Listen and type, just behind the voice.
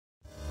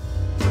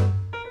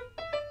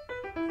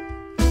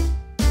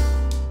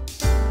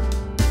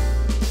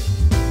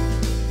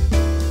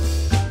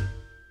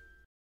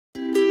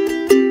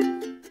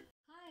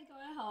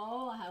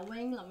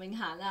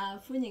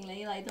歡迎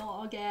你嚟到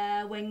我嘅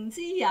穎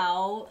之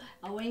友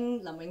阿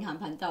Wing 林永嫻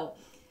頻道。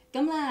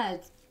咁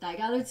咧，大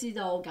家都知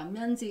道感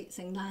恩節、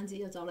聖誕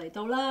節就嚟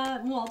到啦。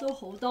咁我都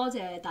好多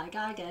謝大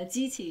家嘅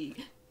支持，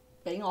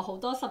俾我好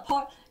多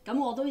support。咁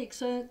我都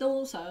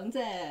都想即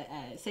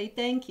係say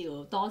thank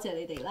you， 多謝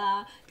你哋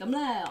啦。咁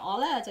咧，我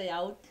咧就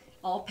有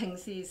我平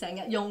時成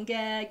日用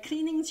嘅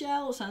cleaning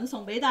gel 想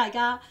送俾大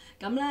家。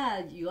咁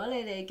咧，如果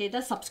你哋記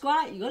得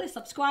subscribe， 如果你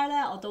subscribe 咧，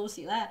我到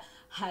時咧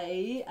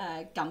喺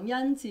感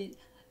恩節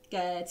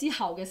嘅之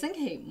後嘅星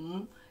期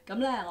五，咁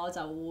咧我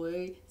就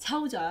會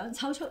抽獎，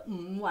抽出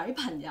5位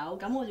朋友，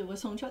咁我就會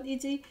送出呢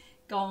支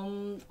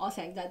咁我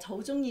成日好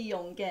中意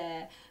用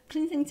嘅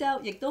cleansing gel，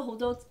 亦都好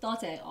多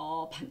謝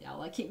我朋友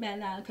啊 Kitman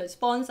啦，佢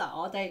sponsor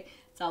我哋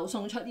就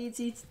送出呢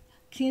支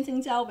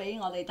cleansing gel 俾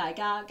我哋大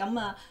家。咁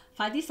啊，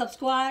快啲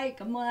subscribe，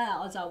 咁咧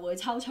我就會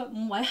抽出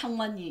5位幸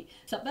運兒。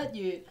11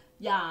月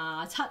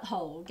27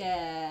號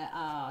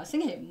嘅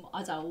星期五，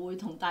我就會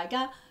同大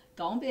家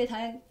講俾你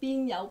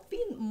聽有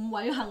邊5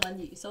位幸運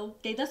兒，所以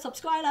記得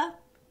subscribe 啦。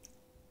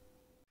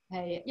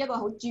係一個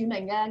好著名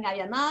嘅藝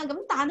人啦，咁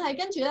但係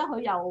跟住咧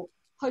佢又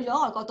去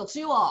咗外國讀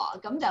書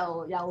喎，咁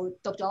就又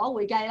讀咗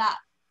會計啦。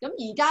咁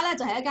而家咧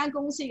就係一間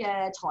公司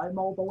嘅財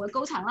務部嘅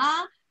高層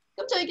啦。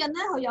咁最近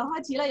咧佢又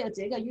開始咧有自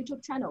己嘅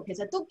YouTube channel， 其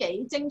實都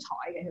幾精彩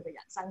嘅佢嘅人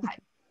生係。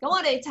咁我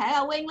哋請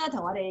阿 Wing 咧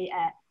同我哋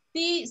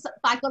啲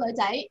8個女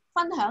仔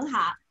分享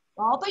下。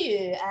我不如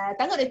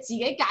等佢哋自己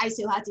介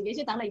紹下自己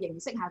先，等你認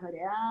識下佢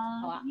哋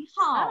啦。好啊。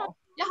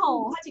1號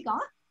開始講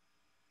啊。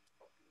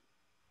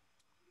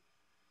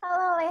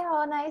Hello， 你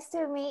好 ，Nice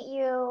to meet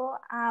you。我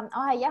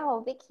係1號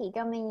Vicky，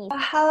 今年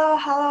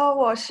Hello，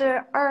 我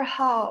是2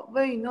號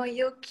魏雨諾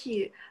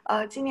Yuki，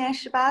 今年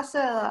18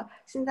歲了，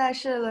現在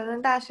是倫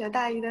敦大學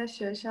大一的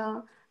學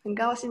生，很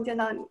高興見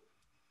到你。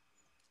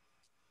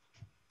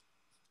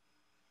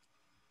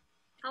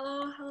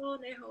Hello，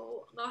 你好，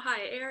我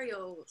係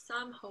Ariel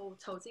 3號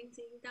曹晶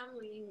晶，今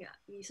年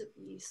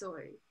22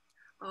歲。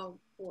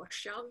我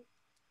想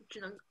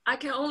I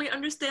can only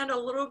understand a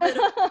little bit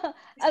of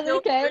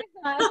Okay.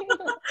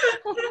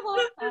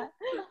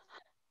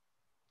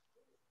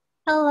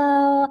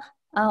 Hello，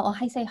 我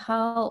係4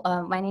號。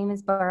My name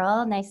is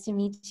Beryl. Nice to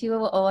meet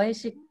you.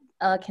 Always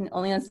can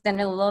only understand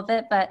a little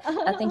bit, but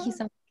thank you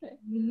so much for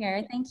being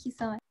here. Thank you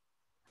so much.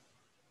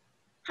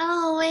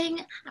 Hello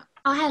Wing，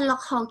 我係6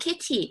號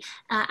Kitty，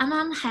 啱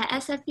啱喺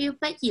SFU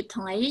畢業，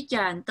同你一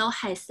樣都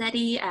係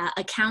study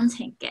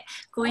accounting 嘅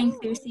 ，going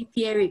through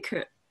CPA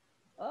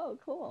recruit。Oh,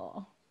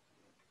 cool.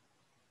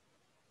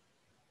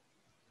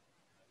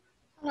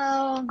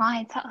 Hello， 我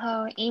係7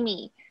號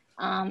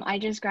Amy。I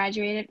just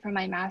graduated from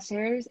my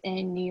master's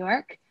in New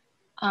York,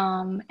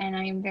 and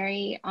I am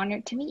very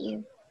honored to meet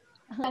you.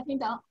 聽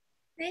到。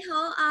你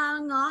好，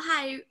我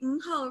係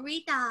5號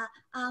Rita，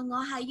 我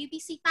係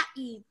UBC 畢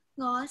業，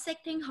我識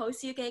聽好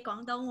少嘅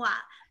廣東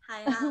話，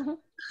係啊，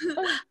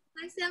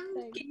開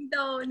心見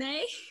到你。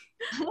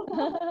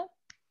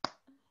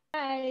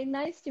Hi,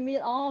 nice to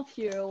meet all of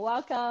you.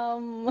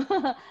 Welcome.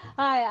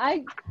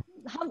 Hi,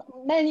 how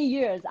many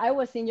years I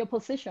was in your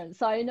position,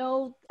 so I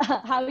know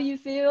how you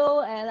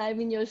feel, and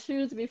I'm in your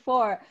shoes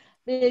before.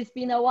 It's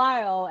been a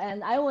while,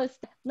 and I was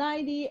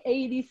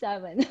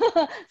 1987,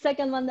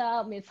 second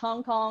runner-up Miss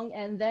Hong Kong,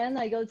 and then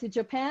I go to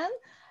Japan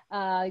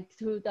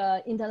to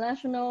the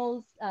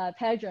international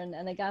pageant,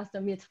 and I got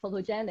the Miss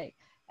Photogenic.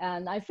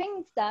 And I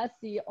think that's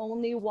the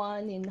only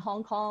one in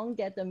Hong Kong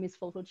get the Miss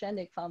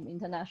Photogenic from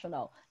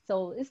international.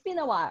 So it's been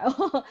a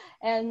while.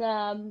 And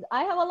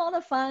I have a lot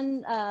of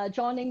fun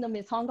joining the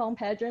Miss Hong Kong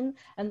pageant,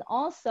 and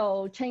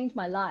also changed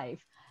my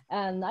life.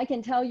 And I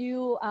can tell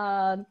you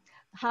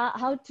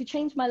how to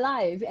change my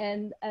life.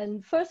 And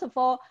first of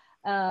all,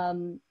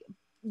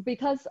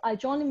 because I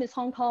joined Miss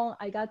Hong Kong,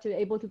 I got to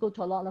able to go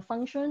to a lot of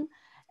function,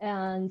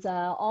 and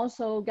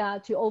also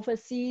got to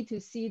oversee to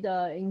see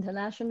the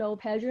international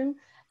pageant.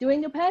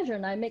 During the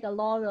pageant, I make a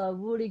lot of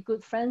really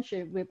good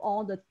friendship with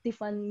all the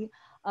different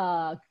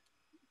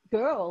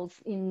girls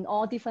in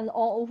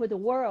all over the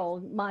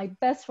world. My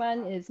best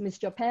friend is Miss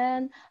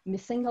Japan,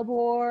 Miss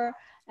Singapore,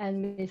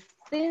 and Miss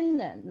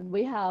Finland.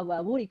 We have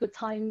a really good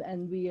time,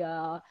 and we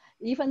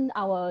even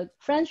our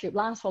friendship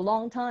lasts for a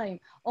long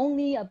time.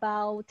 Only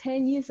about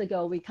 10 years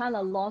ago, we kind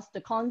of lost the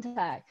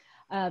contact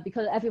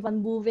because everyone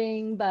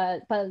moving,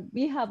 but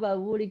we have a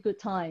really good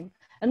time.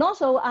 And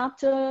also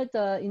after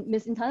the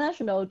Miss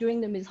International,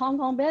 during the Miss Hong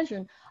Kong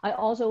pageant, I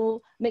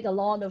also make a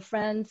lot of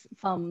friends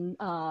from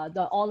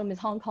all of Miss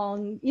Hong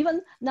Kong.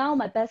 Even now,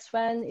 my best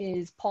friend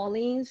is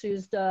Pauline.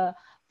 She's the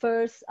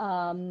first,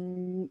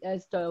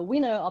 as the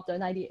winner of the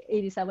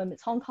 1987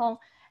 Miss Hong Kong.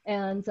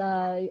 And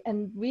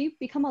we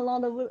become a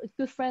lot of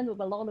good friends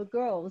with a lot of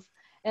girls.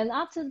 And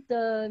after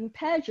the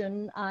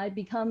pageant, I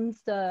become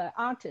the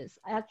actress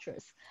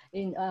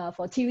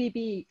for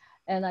TVB.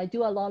 And I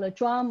do a lot of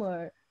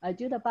drama. I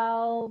did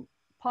about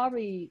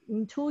probably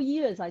in 2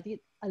 years, I did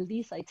at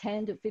least like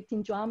 10 to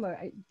 15 drama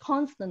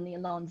constantly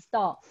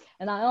non-stop.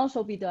 And I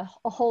also be the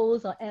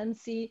host or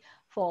MC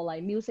for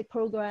like music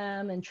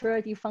program and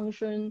charity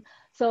function.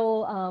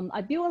 So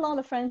I built a lot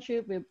of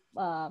friendship with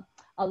a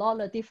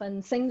lot of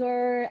different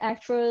singer,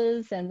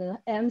 actress, and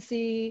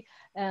MC,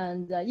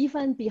 and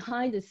even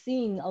behind the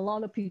scene, a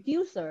lot of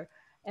producer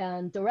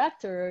and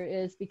director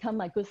is become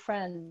my good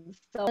friends.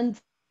 So and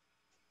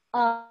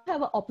I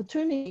have an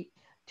opportunity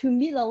to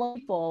meet a lot of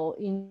people,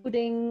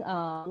 including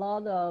a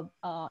lot of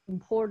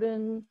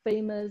important,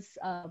 famous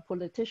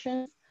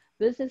politicians,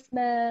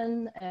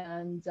 businessmen,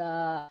 and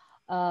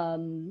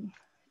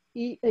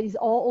is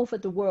all over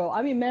the world.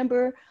 I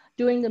remember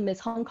during the Miss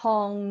Hong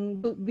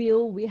Kong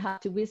Goodwill, we had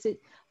to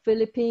visit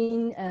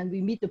Philippines and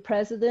we meet the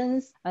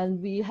presidents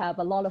and we have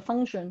a lot of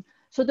function.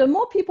 So the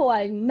more people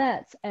I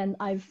met, and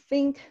I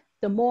think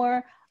the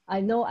more I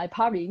know I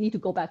probably need to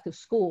go back to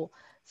school.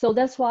 So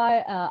that's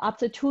why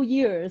after 2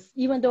 years,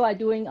 even though I'm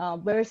doing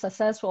very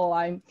successful,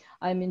 I'm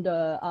in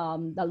the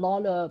a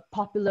lot of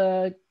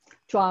popular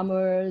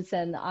dramas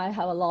and I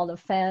have a lot of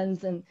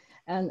fans, and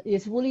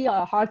it's really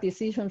a hard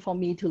decision for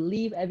me to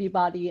leave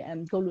everybody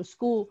and go to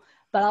school.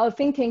 But I was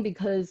thinking,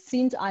 because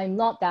since I'm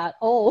not that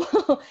old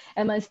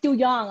and I'm still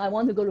young, I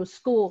want to go to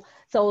school.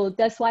 So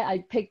that's why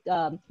I picked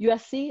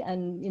USC,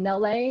 and in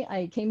LA,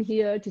 I came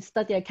here to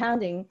study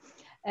accounting.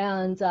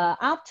 And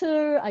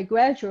after I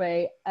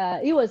graduate,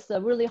 it was a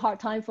really hard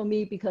time for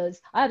me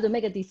because I have to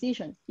make a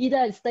decision. Either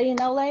I stay in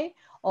LA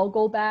or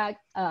go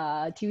back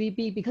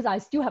TVB, because I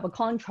still have a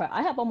contract.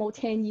 I have almost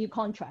 10-year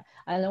contract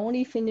and I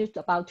only finished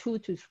about 2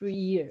 to 3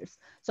 years.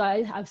 So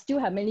I still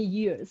have many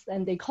years.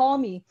 And they call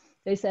me,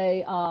 they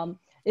say,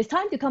 it's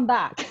time to come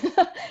back.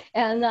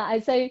 And I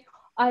say,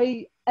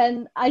 I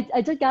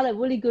just got a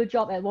really good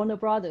job at Warner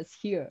Brothers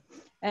here.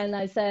 And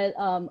I said,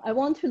 I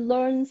want to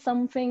learn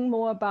something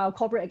more about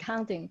corporate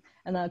accounting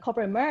and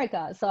corporate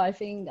America. So I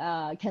think,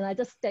 can I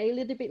just stay a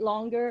little bit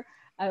longer?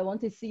 I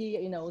want to see,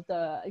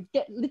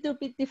 get a little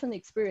bit different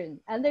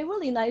experience. And they're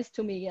really nice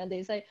to me. And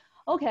they say,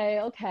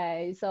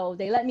 okay. So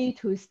they let me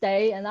to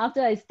stay. And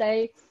after I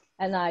stay,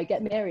 and I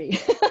get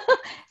married.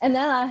 And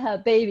then I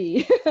have a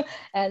baby.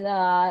 and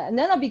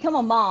then I become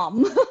a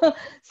mom.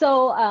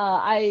 So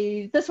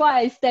that's why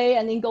I stay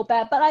and then go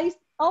back. But I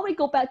always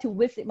go back to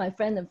visit my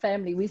friends and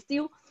family. We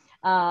still,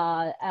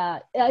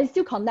 I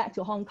still connect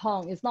to Hong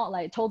Kong. It's not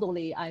like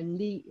totally I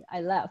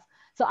left.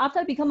 So after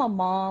I become a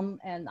mom,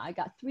 and I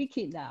got 3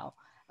 kids now.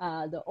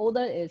 The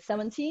older is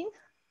 17,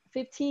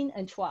 15,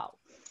 and 12.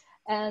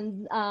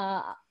 And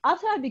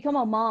after I become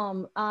a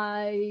mom,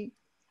 I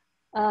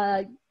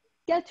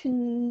get to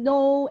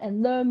know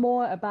and learn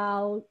more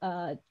about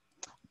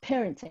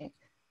parenting.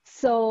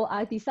 So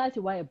I decided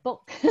to write a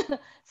book.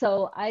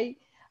 So I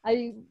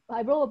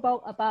wrote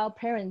about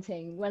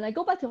parenting. When I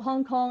go back to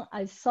Hong Kong,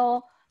 I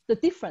saw the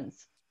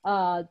difference,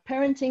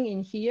 parenting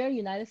in here,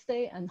 United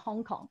States and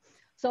Hong Kong.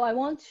 So I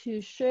want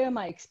to share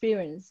my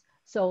experience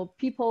so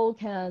people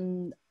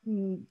can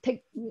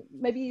take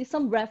maybe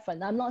some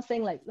reference. I'm not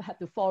saying like you have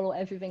to follow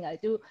everything I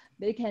do.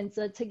 They can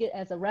just take it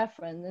as a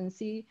reference and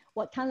see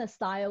what kind of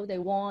style they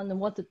want and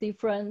what's the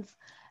difference.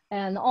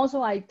 And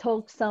also I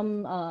took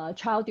some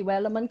child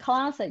development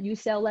class at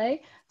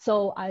UCLA.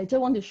 So I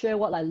just want to share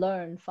what I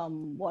learned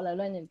from what I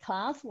learned in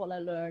class, what I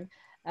learned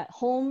at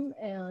home,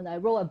 and I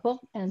wrote a book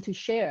and to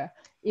share.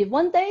 If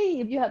one day,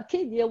 if you have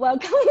kids, you're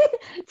welcome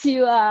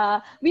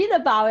to read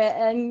about it,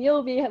 and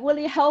it'll be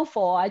really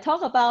helpful. I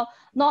talk about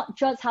not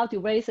just how to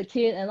raise a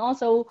kid, and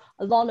also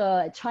a lot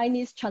of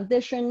Chinese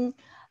tradition,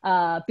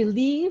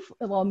 belief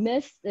or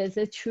myth, is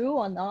it true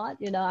or not?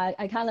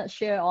 I kind of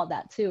share all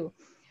that too.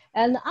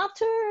 And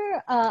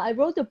after I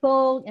wrote the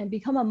book and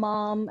become a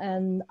mom,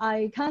 and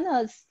I kind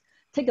of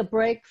take a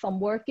break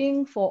from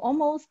working for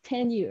almost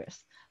 10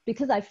 years,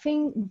 because I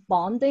think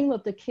bonding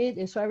with the kid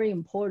is very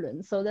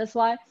important. So that's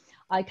why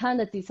I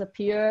kind of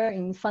disappear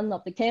in front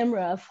of the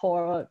camera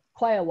for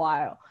quite a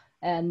while.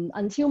 And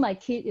until my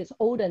kid is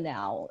older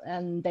now,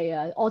 and they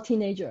are all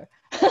teenager.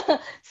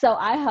 So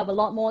I have a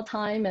lot more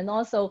time. And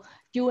also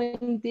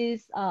during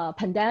this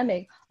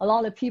pandemic, a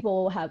lot of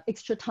people have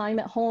extra time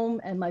at home.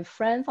 And my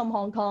friend from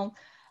Hong Kong,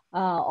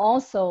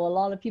 also a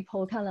lot of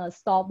people kind of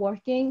stop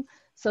working.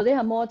 So they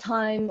have more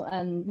time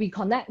and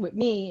reconnect with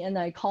me, and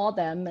I call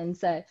them and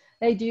say,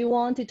 hey, do you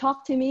want to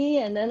talk to me?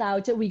 And then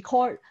I'll just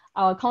record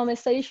our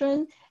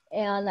conversation,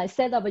 and I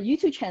set up a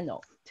YouTube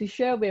channel to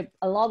share with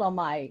a lot of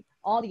my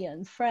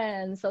audience,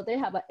 friends, so they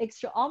have an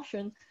extra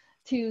option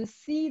to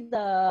see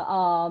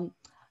the,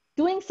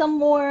 doing some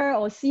more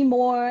or see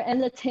more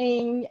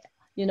entertain,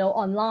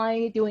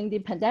 online during the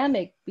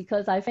pandemic,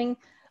 because I think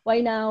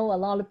right now, a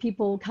lot of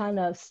people kind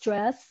of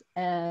stress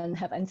and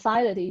have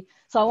anxiety.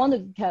 So I want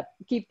to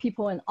give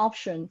people an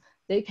option.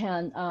 They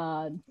can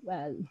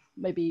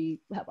maybe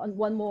have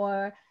one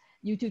more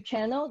YouTube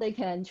channel they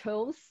can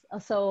choose.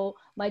 So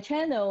my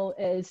channel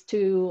is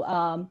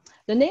the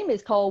name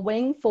is called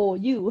Wing for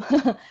You.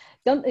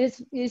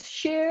 It's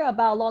share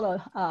about a lot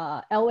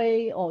of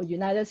LA or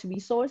United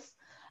resource.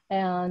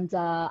 And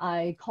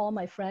I call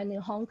my friend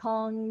in Hong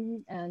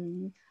Kong,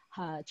 and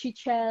chit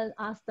chat,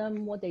 ask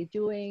them what they're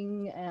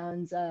doing,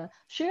 and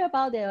share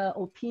about their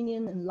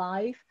opinion in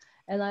life.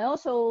 And I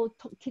also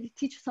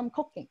teach some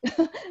cooking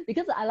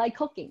because I like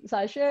cooking. So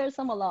I share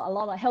a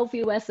lot of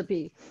healthy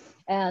recipe,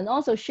 and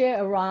also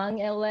share around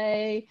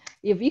LA.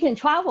 If you can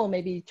travel,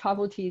 maybe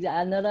travel to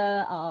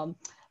another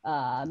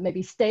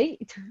maybe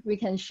state, we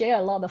can share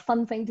a lot of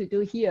fun things to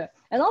do here.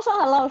 And also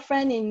a lot of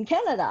friends in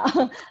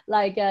Canada,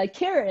 like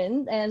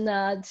Karen,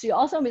 and she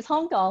also Miss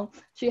Hong Kong.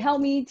 She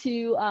helped me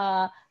to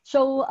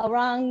show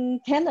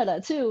around Canada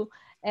too.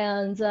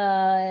 And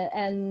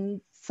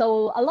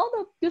so a lot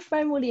of good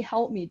friends really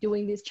helped me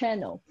doing this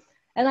channel.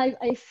 And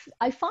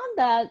I found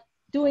that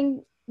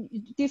doing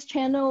this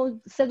channel,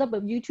 set up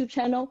a YouTube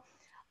channel,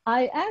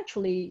 I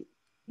actually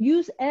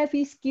use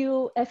every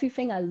skill,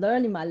 everything I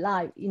learned in my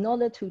life in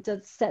order to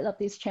just set up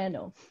this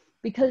channel.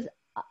 Because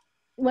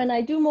when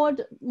I do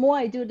more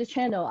I do the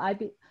channel,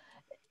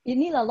 you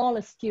need a lot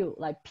of skill,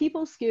 like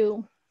people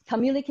skill,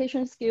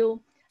 communication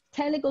skill,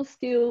 technical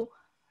skill,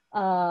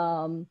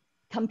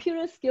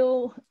 computer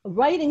skill,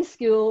 writing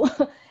skill,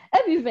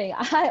 everything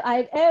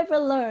I've ever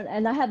learned,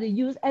 and I have to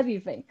use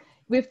everything.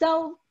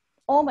 Without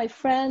all my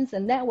friends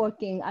and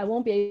networking, I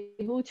won't be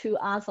able to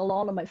ask a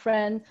lot of my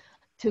friends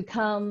to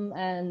come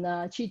and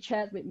chit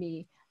chat with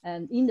me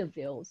and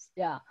interviews.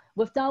 Yeah,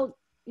 without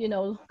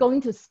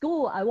going to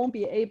school, I won't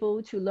be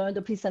able to learn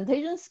the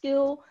presentation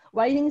skill,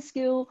 writing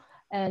skill,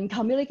 and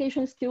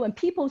communication skill, and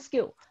people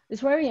skill.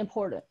 It's very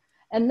important.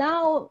 And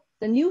now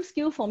the new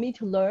skill for me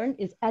to learn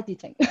is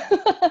editing.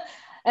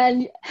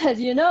 And as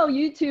you know,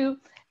 YouTube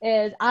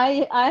is,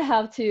 I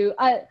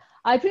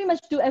pretty much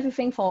do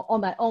everything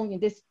on my own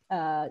in this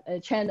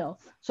channel.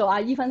 So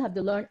I even have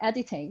to learn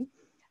editing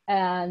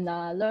and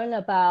learn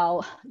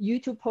about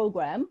YouTube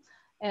program,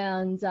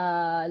 and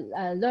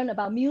learn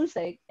about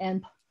music,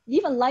 and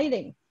even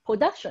lighting,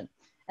 production,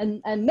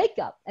 and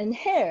makeup and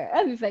hair,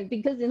 everything.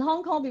 Because in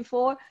Hong Kong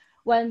before,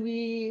 when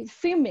we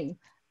filming,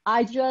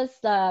 I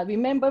just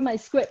remember my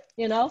script,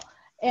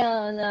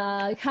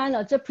 and kind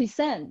of just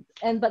present.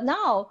 But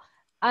now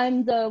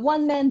I'm the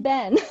one-man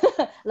band,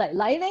 like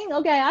lighting.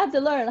 Okay, I have to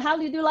learn how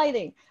to do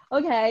lighting.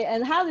 Okay,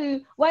 and how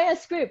to write a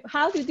script,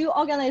 how to do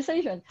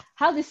organization,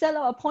 how to set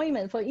up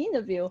appointment for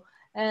interview,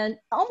 and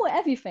almost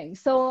everything.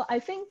 So I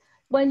think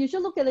when you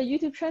should look at a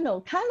YouTube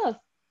channel, kind of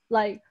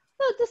like,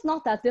 well, it's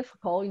not that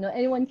difficult.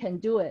 Anyone can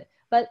do it,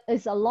 but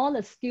it's a lot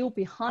of skill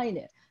behind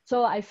it.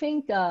 So I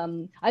think,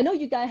 I know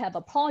you guys have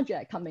a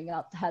project coming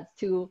up, have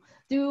to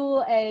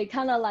do a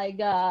kind of like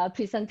a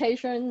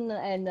presentation,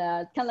 and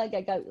kind of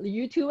like a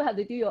YouTube, have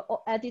to do your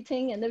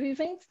editing and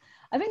everything.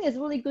 I think it's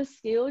really good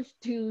skills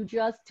to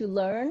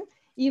learn,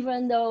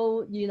 even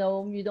though, you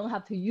don't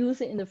have to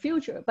use it in the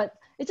future, but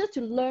it's just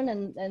to learn,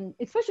 and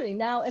especially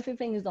now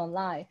everything is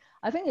online.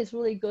 I think it's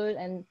really good.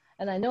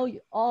 And I know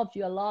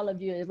a lot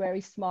of you are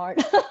very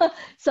smart.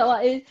 So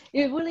it's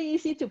really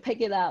easy to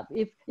pick it up.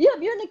 If you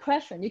have any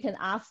question, you can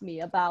ask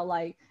me about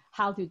like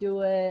how to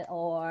do it,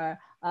 or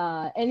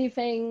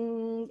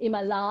anything in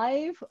my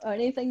life, or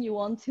anything you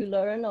want to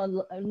learn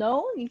or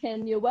know,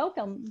 you're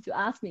welcome to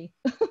ask me.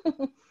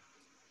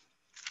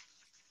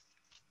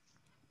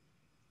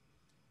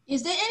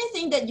 Is there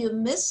anything that you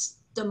miss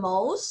the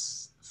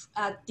most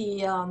at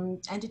the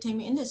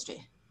entertainment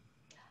industry?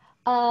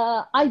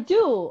 I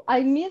do.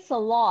 I miss a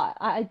lot.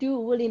 I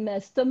do really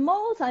miss. The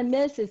most I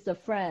miss is the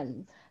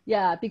friend.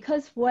 Yeah,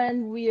 because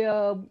when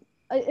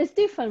it's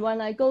different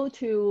when I go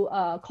to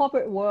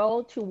corporate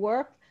world to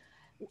work.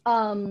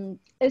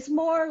 It's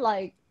more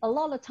like a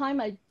lot of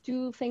time I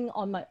do things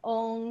on my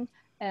own,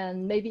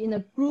 and maybe in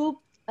a group,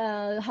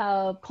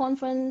 have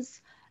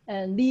conference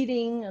and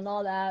meeting and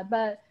all that.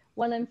 But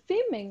when I'm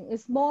filming,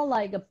 it's more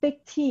like a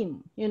big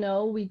team.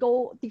 We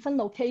go different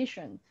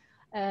location.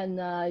 And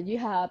you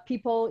have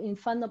people in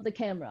front of the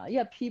camera, you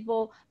have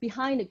people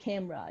behind the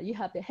camera, you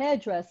have the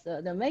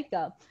hairdresser, the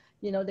makeup,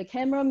 the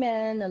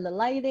cameraman, and the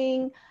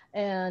lighting,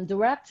 and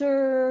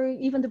director,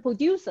 even the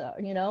producer,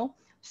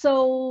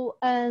 So,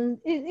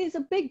 and it's a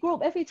big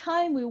group. Every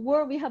time we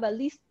work, we have at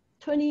least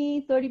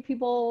 20, 30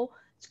 people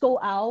go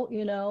out,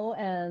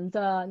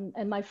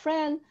 and my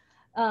friend,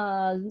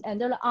 and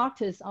they're the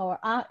artist or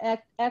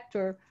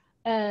actor,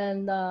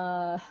 and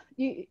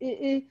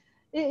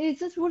it's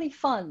just really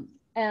fun.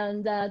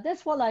 And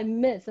that's what I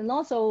miss. And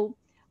also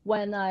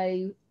when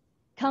I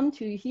come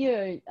to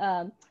here,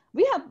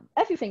 we have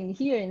everything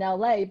here in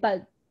LA,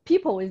 but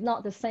people is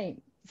not the same.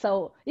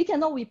 So you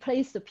cannot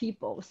replace the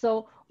people.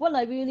 So what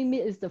I really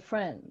miss is the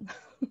friend.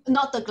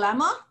 Not the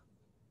glamour?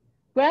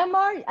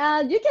 Glamour,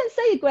 you can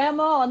say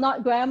glamour or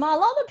not glamour. A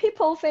lot of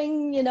people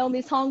think,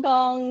 Miss Hong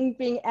Kong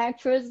being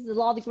actress is a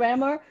lot of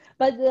glamour,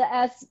 but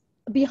as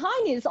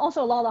behind it is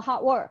also a lot of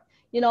hard work.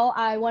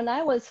 When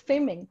I was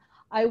filming,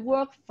 I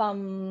worked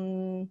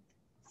from,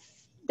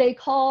 they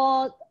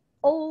call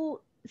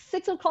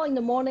 6 o'clock in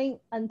the morning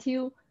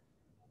until,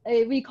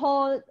 we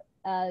call,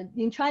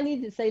 in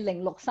Chinese to say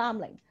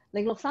 0630.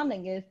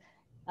 0630 is,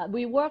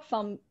 we work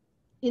from,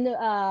 in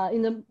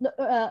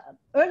the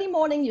early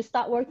morning you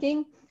start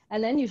working,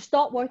 and then you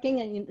stop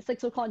working and in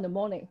 6 o'clock in the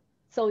morning.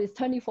 So it's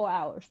 24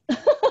 hours.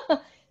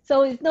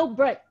 So it's no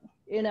break,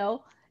 you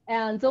know.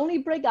 And the only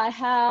break I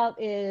have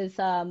is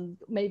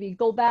maybe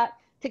go back,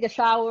 take a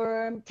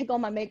shower, take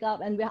off my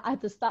makeup, and I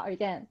have to start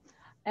again.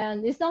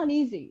 And it's not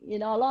easy, you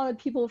know. A lot of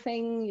people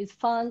think it's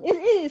fun. It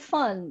is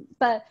fun,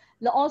 but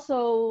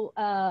also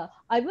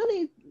I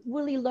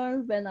really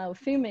learned when I was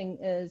filming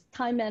is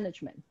time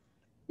management.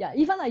 Yeah,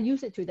 even I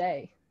use it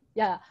today.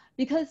 Yeah,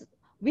 because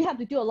we have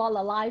to do a lot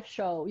of live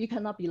show. You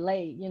cannot be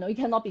late, you know. You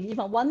cannot be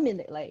even 1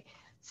 minute late.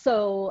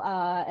 So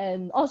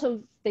and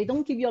also they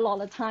don't give you a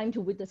lot of time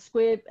to read the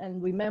script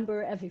and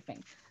remember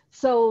everything.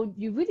 So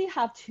you really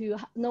have to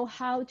know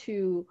how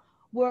to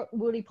work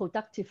really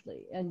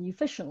productively and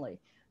efficiently.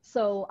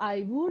 So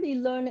I really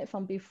learned it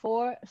from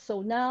before.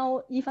 So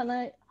now even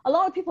a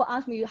lot of people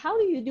ask me, how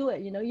do you do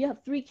it? You know, you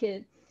have 3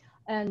 kids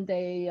and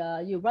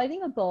you're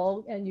writing a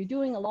book and you're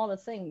doing a lot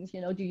of things,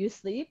 you know, do you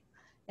sleep?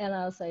 And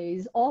I'll say,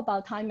 it's all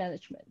about time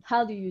management.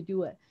 How do you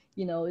do it?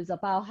 You know, it's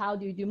about how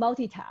do you do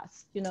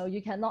multitask? You know,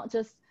 you cannot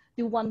just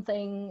do one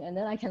thing and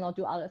then I cannot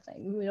do other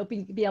things. You know,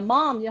 be a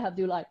mom, you have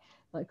to like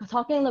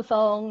talking on the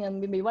phone and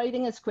maybe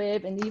writing a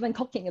script and even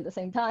cooking at the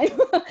same time,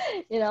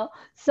 you know.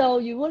 So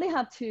you really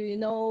have to, you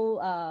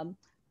know,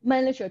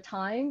 manage your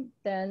time.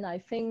 Then I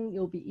think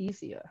it'll be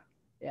easier.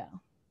 Yeah.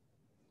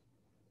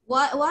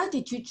 Why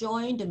did you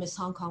join the Miss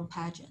Hong Kong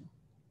pageant?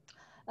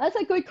 That's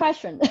a good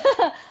question.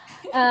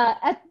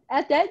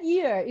 At that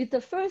year, it's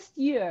the first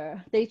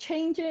year they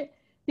changed it.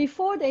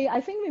 Before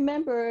I think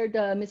remember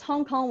the Miss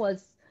Hong Kong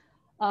was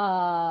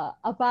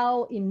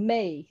about in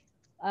May.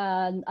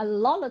 And a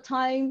lot of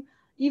time,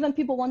 even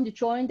people want to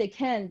join, they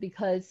can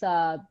because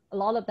a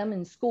lot of them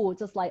in school,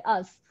 just like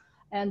us.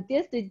 And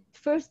this, the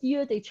first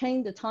year, they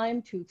changed the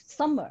time to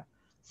summer.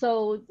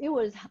 So it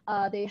was,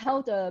 they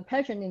held a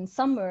pageant in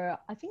summer,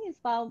 I think it's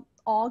about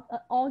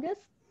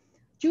August,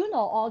 June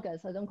or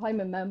August, I don't quite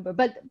remember,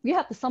 but we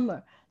have the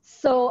summer.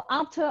 So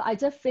after I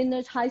just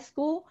finished high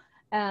school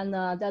and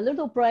the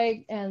little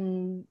break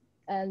and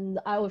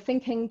I was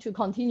thinking to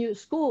continue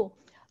school.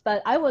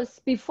 But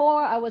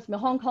before I was in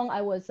Hong Kong,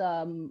 I was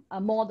a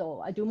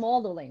model. I do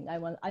modeling.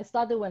 I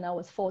started when I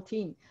was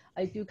 14.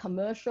 I do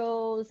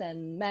commercials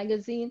and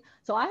magazine.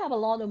 So I have a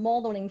lot of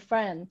modeling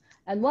friends.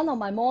 And one of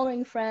my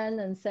modeling friends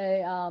and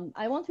say,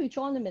 I want to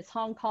join the Miss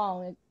Hong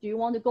Kong. Do you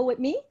want to go with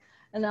me?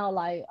 And I was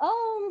like,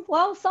 oh,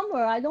 well,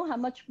 somewhere I don't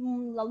have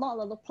a lot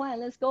of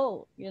plan. Let's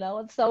go, you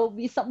know. So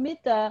we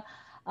submit the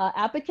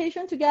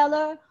application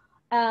together.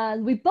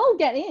 And we both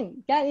get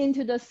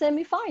into the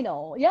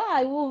semifinal. Yeah,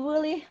 I was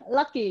really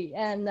lucky.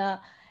 And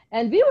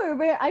we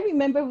were I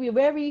remember we were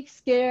very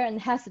scared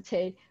and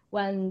hesitate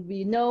when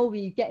we know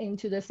we get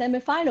into the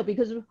semifinal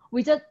because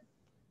we just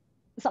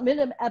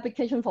submitted an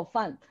application for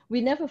fun. We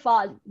never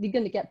thought we're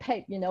going to get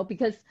picked, you know,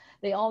 because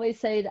they always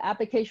say the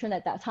application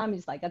at that time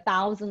is like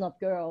 1,000 of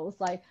girls.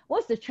 Like,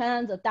 what's the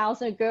chance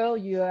 1,000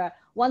 girls, you're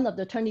one of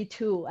the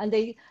 22? And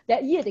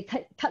that year they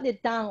cut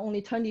it down,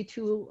 only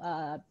 22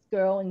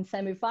 girl in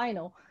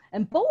semifinal,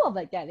 and both of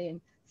us get in.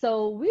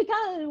 So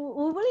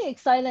we're really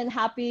excited and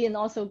happy, and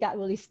also got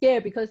really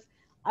scared because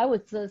I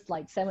was just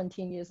like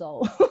 17 years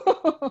old.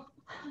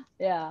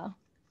 Yeah.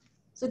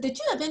 So did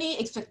you have any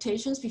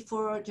expectations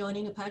before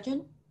joining the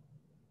pageant?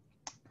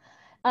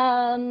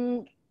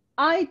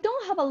 I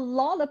don't have a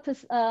lot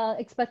of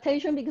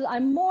expectation because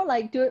I'm more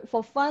like do it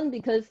for fun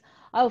because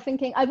I was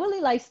thinking I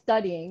really like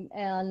studying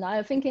and I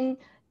was thinking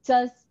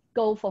just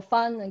go for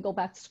fun and go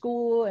back to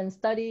school and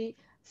study.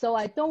 So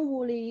I don't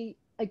really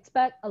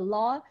expect a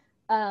lot.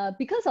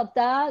 Because of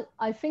that,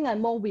 I think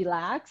I'm more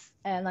relaxed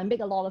and I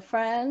make a lot of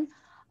friends.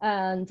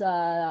 And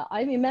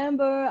I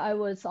remember I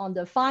was on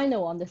the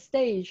final on the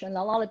stage and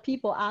a lot of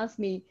people asked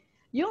me,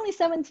 you're only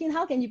 17,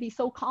 how can you be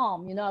so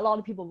calm? You know, a lot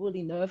of people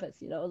really nervous,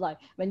 you know, like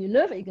when you're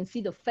nervous, you can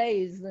see the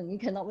face and you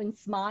cannot even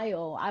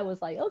smile. I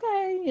was like,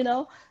 okay, you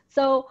know.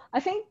 So I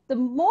think the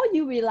more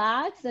you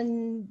relax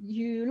and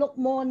you look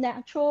more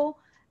natural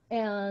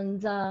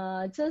and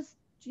just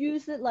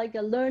use it like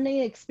a learning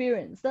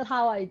experience. That's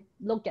how I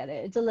look at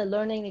it. It's just a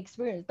learning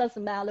experience.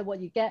 Doesn't matter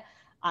what you get.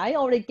 I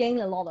already gained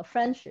a lot of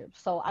friendships,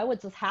 so I was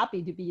just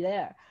happy to be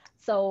there.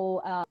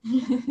 So,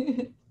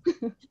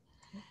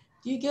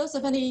 do you girls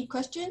have any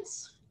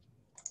questions?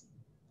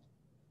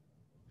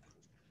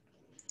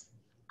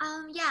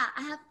 Yeah,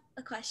 I have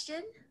a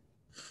question.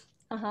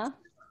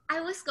 I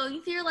was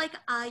going through like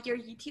your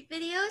YouTube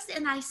videos,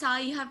 and I saw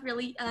you have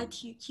really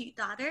two cute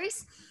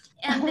daughters,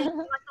 and they do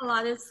like a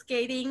lot of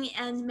skating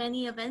and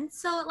many events.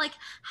 So like,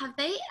 have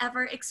they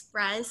ever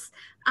expressed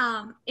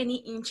any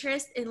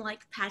interest in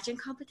like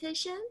pageant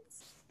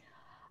competitions?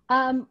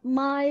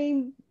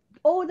 My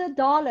older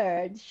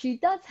daughter, she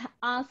does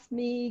ask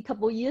me a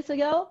couple years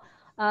ago,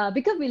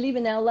 because we live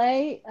in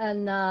LA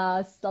and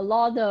a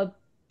lot of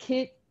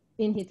kids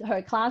in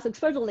her class,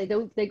 especially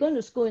they're going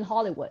to school in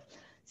Hollywood.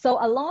 So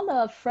a lot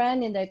of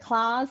friends in their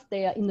class,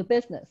 they are in the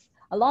business.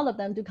 A lot of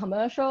them do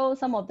commercials,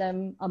 some of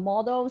them are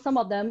models, some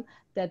of them,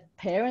 their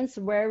parents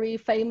very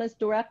famous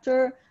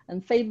director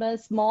and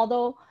famous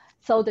model.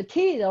 So the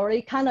kid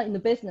already kind of in the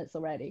business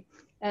already.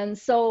 And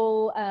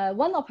so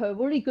one of her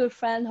really good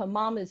friend, her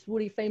mom is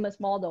really famous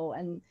model,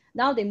 and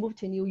now they moved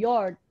to New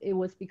York. It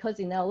was because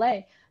in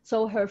LA.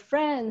 So her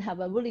friend have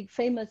a really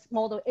famous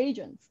model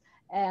agents,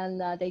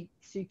 and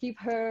she give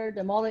her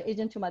the model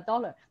agent to my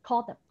daughter.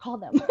 Call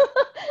them.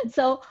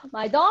 So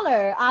my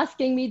daughter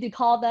asking me to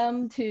call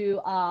them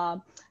to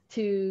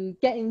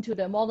get into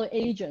the model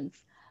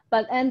agents.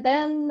 And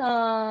then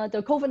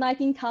the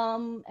COVID-19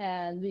 come,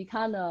 and we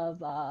kind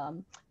of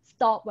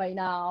stop right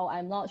now.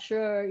 I'm not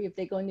sure if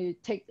they're going to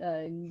take.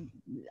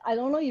 I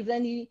don't know if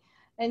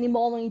any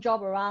modeling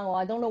job around, or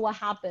I don't know what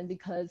happened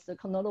because the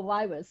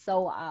coronavirus.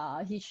 So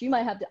she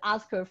might have to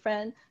ask her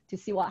friend to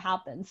see what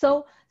happened.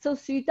 So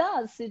she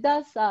does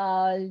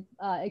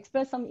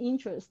express some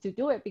interest to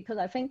do it, because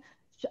I think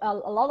a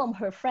lot of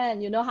her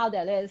friends, you know how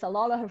that is, a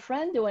lot of her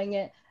friends doing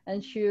it,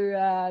 and she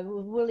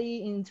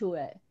really into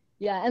it.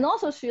 Yeah, and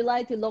also she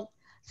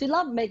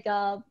love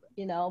makeup,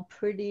 you know,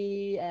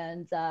 pretty,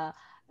 and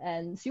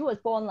she was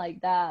born like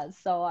that.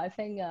 So I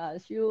think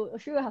she will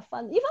have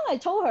fun. Even I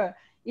told her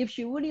if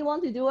she really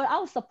want to do it,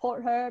 I'll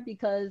support her,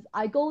 because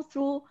I go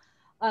through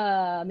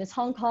Miss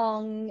Hong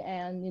Kong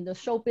and in the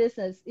show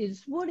business.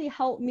 It's really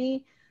helped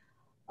me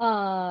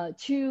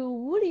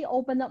to really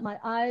open up my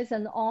eyes,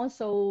 and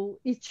also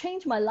it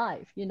changed my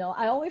life. You know,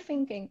 I always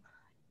thinking,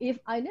 if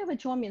I never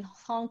joined Miss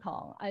Hong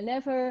Kong, I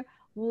never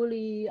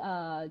really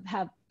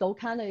have those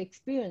kind of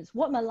experience,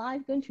 what my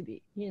life going to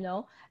be, you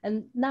know.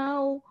 And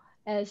now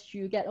as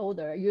you get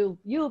older,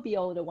 you'll be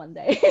older one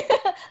day.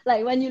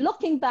 Like when you're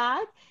looking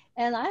back,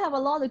 and I have a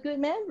lot of good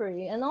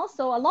memory, and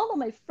also a lot of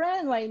my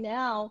friends right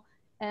now,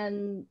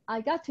 and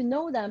I got to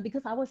know them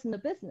because I was in the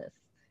business.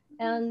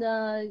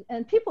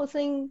 And people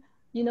think,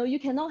 you know, you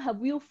cannot have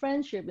real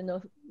friendship in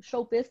the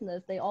show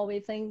business. They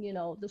always think, you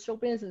know, the show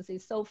business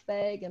is so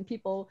fake, and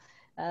people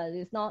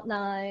it's not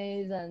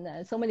nice,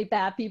 and so many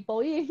bad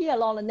people. You hear a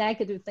lot of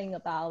negative thing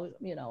about,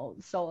 you know,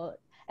 so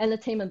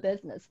entertainment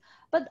business.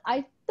 But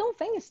I don't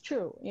think it's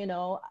true, you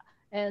know.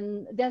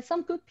 And there's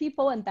some good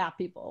people and bad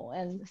people,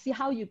 and see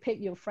how you pick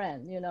your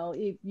friend. You know,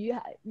 if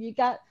you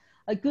got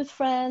a good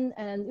friend,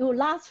 and it will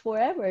last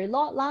forever, it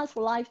lasts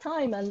for a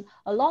lifetime. And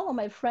a lot of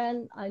my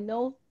friends, I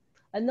know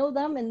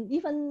them, and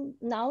even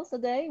now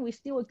today, we're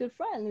still a good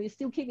friend. We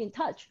still keep in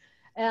touch.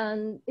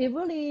 And it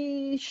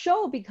really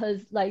show,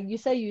 because like you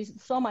say, you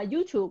saw my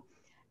YouTube,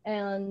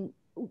 and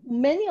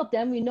many of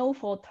them we know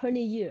for 30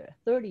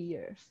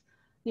 years,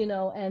 you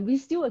know, and we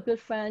still a good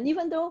friend,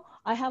 even though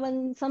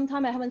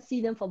sometimes I haven't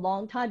seen them for a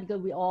long time,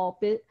 because we all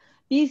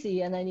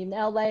busy. And then in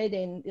LA,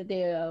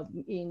 they're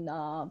in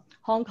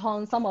Hong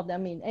Kong, some of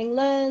them in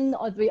England,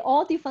 or we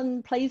all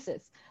different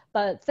places.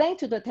 But thanks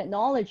to the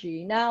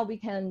technology, now we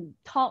can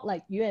talk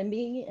like you and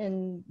me,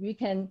 and you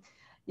can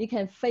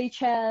face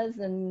chat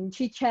and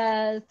chit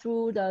chat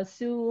through the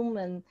Zoom,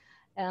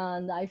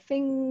 and I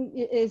think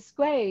it's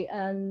great,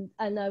 and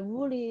I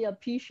really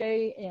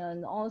appreciate,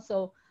 and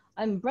also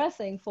I'm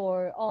blessing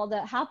for all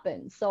that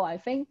happened. So I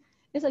think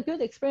it's a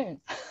good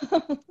experience.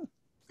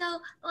 So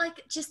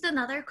like just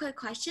another quick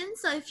question.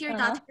 So if your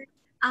daughter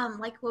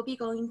like will be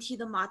going to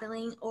the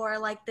modeling or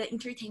like the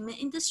entertainment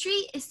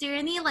industry, is there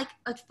any like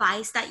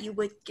advice that you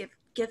would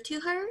give to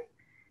her?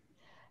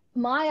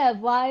 My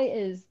advice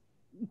is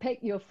pick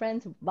your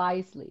friends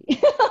wisely.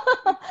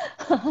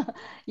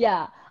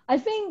 Yeah, I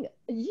think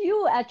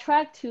you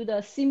attract to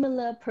the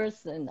similar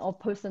person or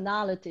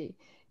personality.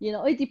 You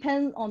know, it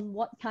depends on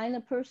what kind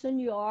of person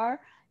you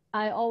are.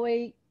 I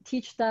always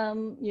teach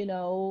them, you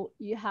know,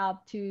 you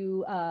have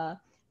to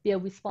be a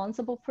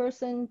responsible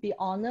person, be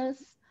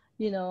honest,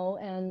 you know.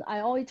 And I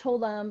always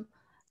told them,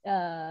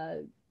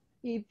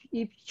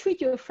 if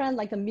treat your friend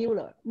like a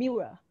mirror,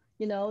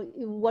 you know,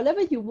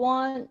 whatever you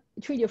want,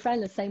 treat your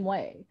friend the same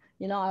way.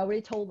 You know, I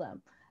already told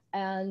them.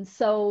 And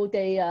so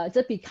they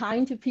just be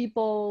kind to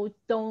people,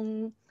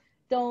 don't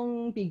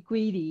be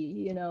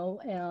greedy, you know,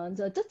 and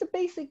just a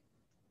basic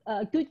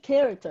good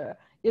character.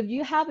 If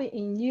you have it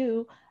in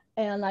you,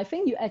 and I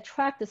think you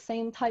attract the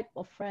same type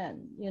of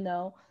friend, you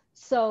know.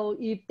 So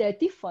if they're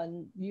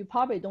different, you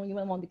probably don't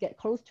even want to get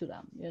close to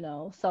them, you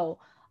know. So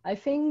I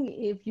think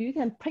if you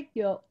can pick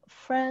your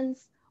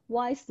friends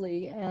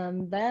wisely,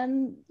 and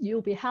then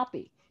you'll be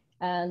happy,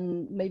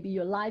 and maybe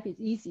your life is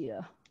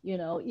easier. You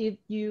know, if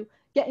you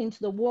get into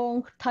the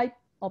wrong type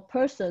of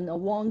person or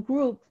wrong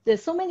group,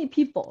 there's so many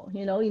people,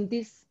 you know, in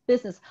this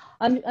business.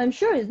 I'm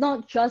sure it's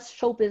not just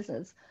show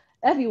business.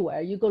 Everywhere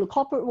you go to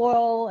corporate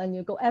world, and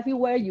you go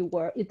everywhere you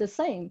work, it's the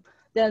same.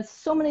 There's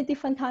so many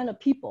different kind of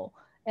people,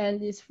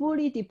 and it's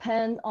really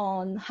depend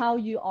on how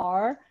you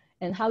are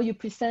and how you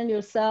present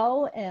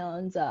yourself,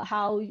 and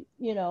how,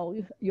 you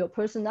know, your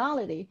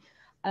personality.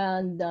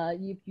 And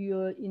if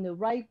you're in the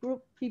right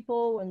group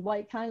people and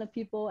right kind of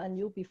people, and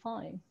you'll be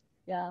fine.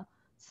 Yeah.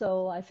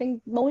 So I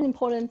think most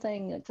important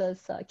thing is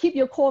just keep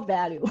your core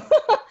value,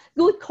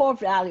 good core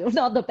value,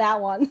 not the bad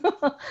one.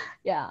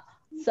 Yeah.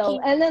 So,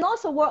 and then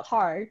also work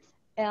hard.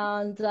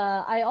 And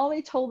I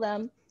always told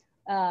them,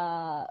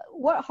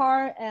 work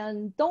hard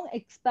and don't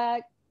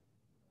expect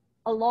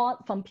a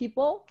lot from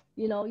people.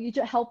 You know, you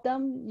just help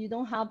them. You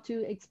don't have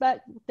to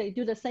expect they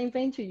do the same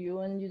thing to you,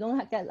 and you don't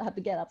have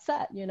to get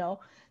upset, you know.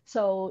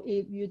 So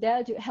if you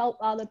dare to help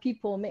other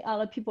people, make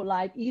other people's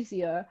life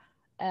easier,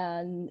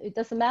 and it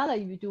doesn't matter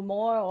if you do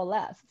more or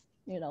less,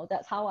 you know,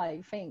 that's how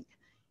I think,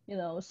 you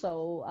know.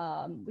 So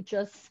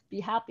just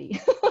be happy.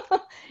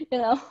 You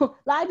know,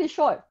 life is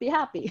short, be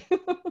happy.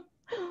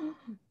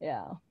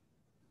 Yeah.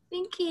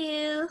 Thank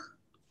you.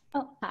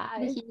 Oh,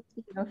 Hi. Vicky,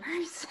 you go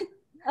first.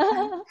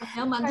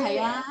 有問題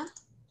啊？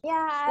 Yeah,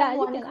 I Yeah, have you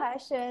one can.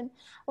 question.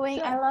 Wing,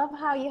 Sure. I love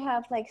how you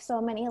have like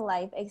so many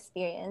life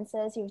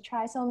experiences. You've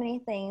tried so many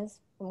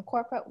things from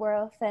corporate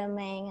world,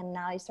 filming, and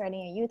now you're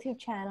starting a YouTube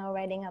channel,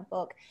 writing a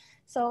book.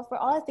 So for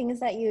all the things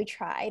that you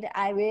tried,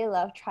 I really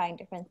love trying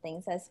different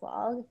things as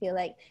well. I feel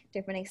like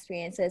different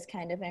experiences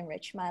kind of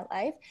enrich my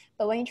life.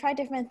 But when you try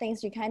different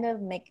things, you kind of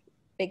make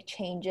big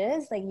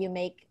changes. Like you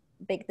make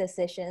big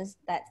decisions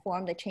that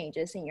form the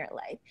changes in your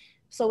life.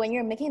 So when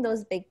you're making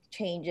those big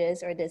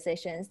changes or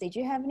decisions, did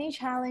you have any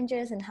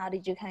challenges, and how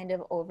did you kind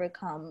of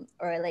overcome,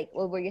 or like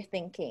what were you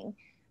thinking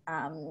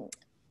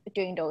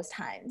during those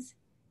times?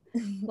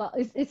 Well,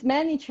 it's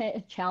many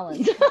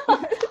challenge.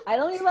 I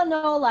don't even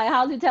know like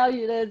how to tell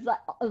you. There's like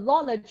a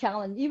lot of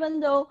challenge. Even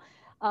though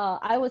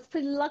I was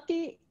pretty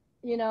lucky,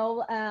 you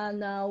know,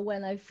 and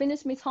when I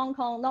finished Miss Hong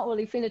Kong, not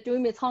really finished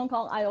doing Miss Hong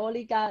Kong, I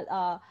already got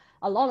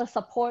a lot of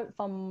support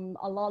from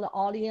a lot of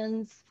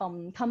audience,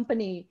 from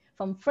company,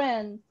 from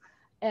friends,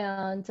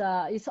 and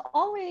it's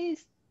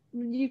always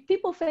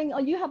people think, oh,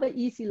 you have an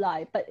easy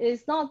life, but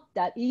it's not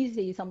that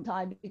easy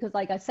sometimes, because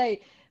like I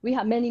say, we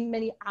have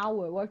many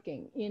hours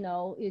working, you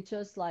know. It's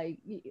just like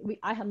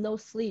I have no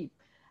sleep,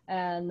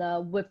 and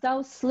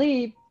without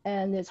sleep,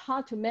 and it's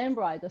hard to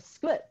memorize the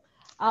script.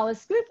 Our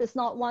script is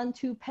not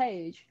 1-2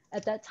 page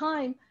at that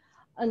time.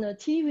 In a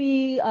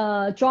TV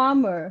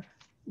drama,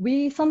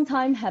 we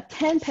sometimes have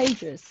 10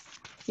 pages,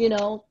 you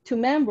know, to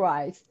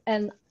memorize,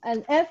 and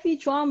every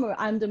drama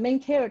I'm the main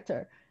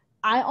character.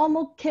 I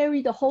almost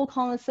carry the whole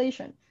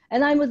conversation,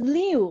 and I was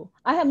new.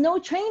 I have no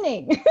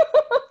training.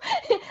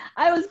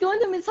 I was going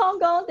to Miss Hong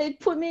Kong. They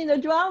put me in the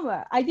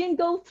drama. I didn't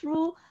go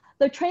through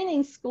the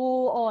training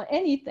school or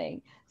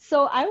anything.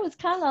 So I was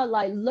kind of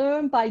like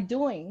learn by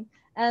doing.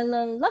 And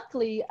then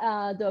luckily,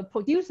 the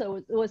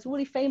producer was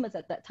really famous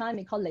at that time.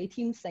 He called Lei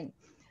Tim Sing.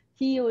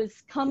 He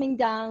was coming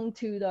down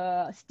to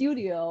the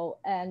studio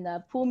and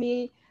pull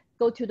me,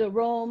 go to the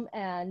room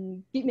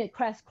and give me a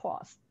crash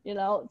course, you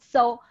know.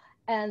 So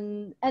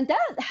and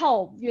that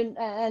helped, you know,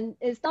 and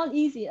it's not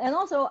easy. And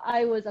also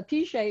I was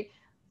appreciate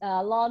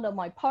a lot of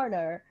my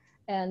partner,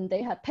 and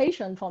they have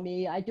patience for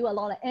me. I do a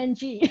lot of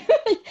NG.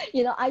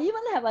 You know, I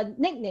even have a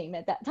nickname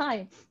at that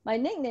time. My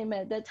nickname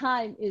at that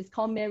time is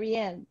called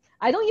Marianne.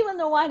 I don't even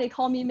know why they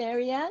call me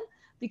Marianne,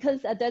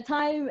 because at that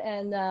time,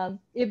 and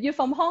if you're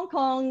from Hong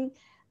Kong,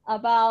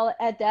 about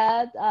at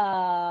that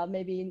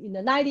maybe in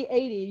the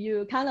 1980,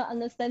 you kind of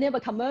understand. They have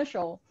a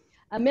commercial.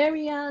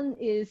 Marianne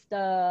is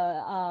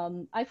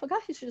the I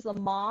forgot if she's a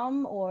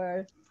mom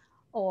or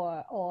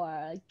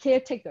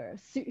caretaker.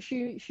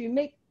 She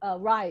make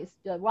rice,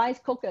 the rice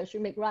cooker. She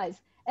make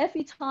rice.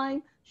 Every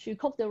time she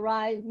cook the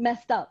rice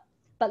messed up,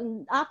 but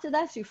after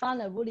that she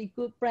found a really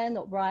good brand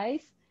of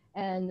rice,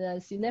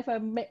 and she never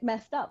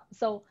messed up.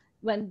 So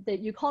when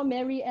you call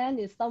Mary Ann,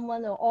 is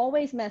someone who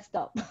always messed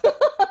up.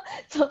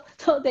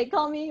 So they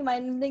call me, my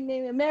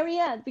nickname Mary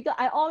Ann, because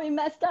I always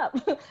messed up.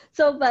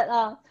 So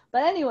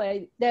but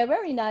anyway, they're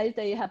very nice.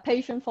 They have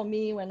patience for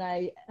me when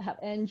I have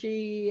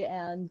NG,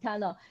 and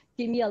kind of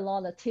give me a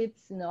lot of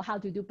tips, you know, how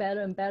to do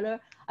better and better.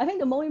 I think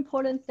the most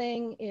important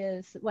thing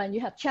is when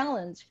you have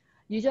challenge,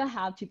 you just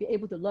have to be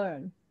able to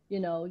learn. You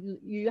know,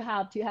 you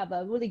have to have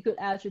a really good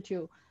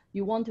attitude.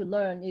 You want to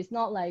learn. It's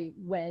not like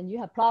when you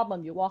have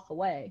problem, you walk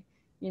away.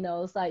 You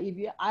know, it's like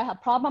I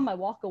have problem, I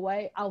walk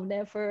away, I'll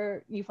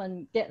never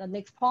even get the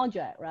next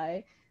project,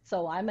 right?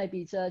 So I might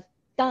be just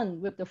done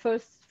with the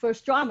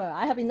first drama.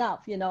 I have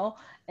enough, you know,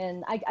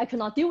 and I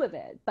cannot deal with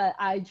it. But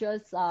I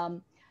just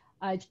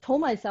I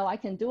told myself I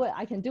can do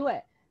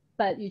it.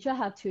 But you just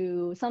have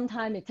to,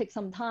 sometimes it takes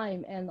some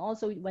time. And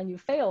also when you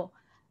fail,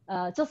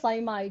 just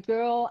like my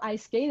girl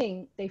ice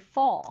skating, they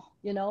fall,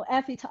 you know,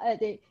 every time.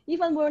 They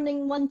even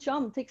learning one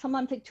jump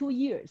sometimes take 2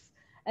 years,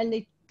 and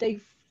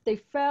they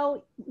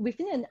fell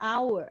within an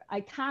hour.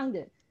 I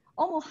counted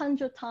almost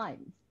 100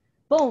 times.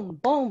 Boom,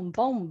 boom,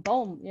 boom,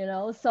 boom, you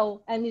know.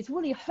 So, and it's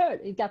really hurt.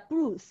 It got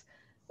bruised,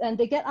 and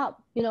they get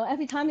up, you know.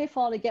 Every time they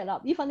fall, they get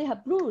up. Even they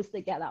have bruise,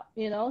 they get up,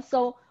 you know.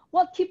 So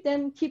what keep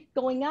them keep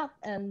going up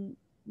and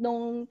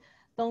don't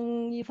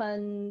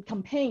even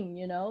campaign,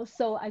 you know.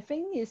 So I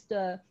think it's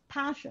the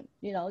passion,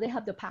 you know. They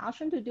have the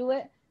passion to do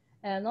it,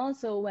 and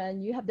also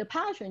when you have the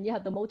passion, you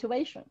have the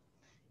motivation,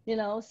 you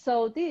know.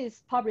 So this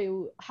is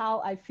probably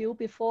how I feel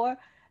before.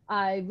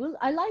 I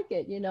like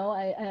it, you know.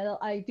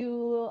 I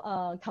do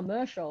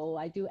commercial,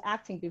 I do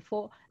acting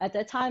before. At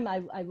that time,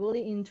 I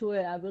really into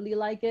it. I really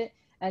like it,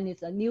 and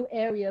it's a new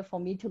area for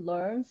me to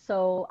learn.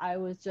 So I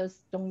was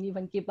just don't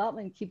even give up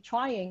and keep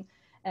trying.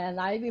 And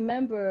I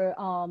remember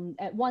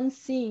at one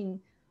scene,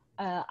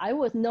 I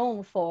was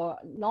known for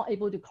not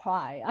able to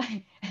cry.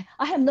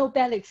 I have no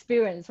bad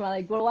experience when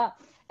I grow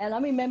up. And I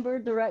remember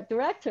the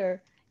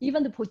director,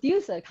 even the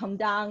producer come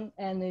down,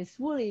 and it's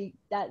really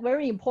that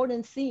very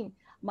important scene.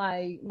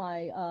 My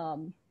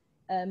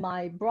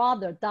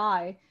brother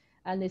died,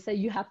 and they say,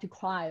 you have to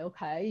cry,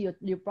 okay?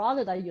 Your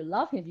brother died, you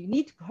love him, you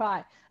need to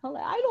cry. I'm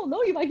like, I don't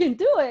know if I can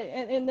do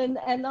it.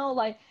 And now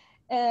like,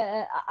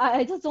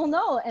 I just don't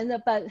know.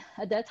 And but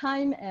at that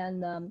time,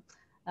 and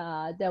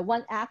the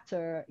one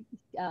actor,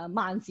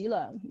 Man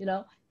Zilang, you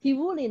know, he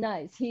really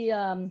nice. He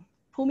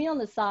put me on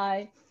the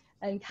side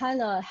and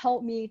kind of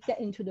helped me get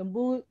into the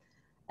mood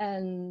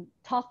and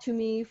talk to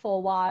me for a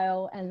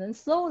while. And then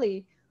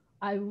slowly,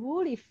 I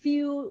really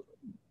feel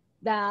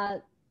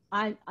that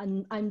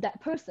I'm that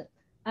person.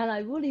 And I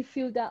really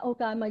feel that, oh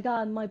God, my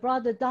God, my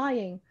brother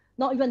dying,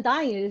 not even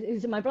dying,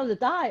 is my brother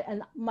died,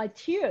 and my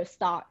tears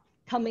start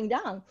coming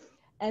down.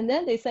 And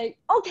then they say,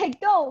 okay,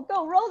 go,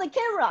 roll the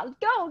camera,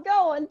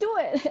 go and do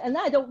it. And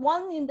I don't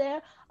want in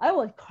there. I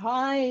was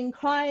crying.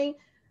 I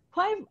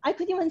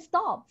couldn't even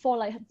stop for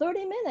like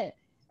 30 minutes.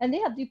 And they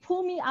have to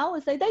pull me out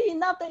and say, that's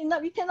enough,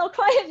 you cannot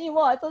cry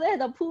anymore. So they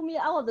had to pull me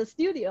out of the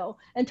studio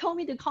and told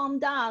me to calm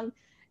down.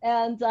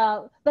 And,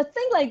 but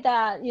things like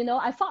that, you know,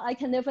 I thought I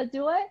can never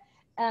do it.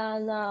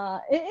 And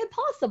it's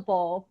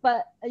possible,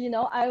 but, you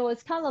know, I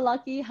was kind of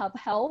lucky, have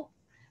help.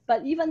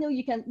 But even though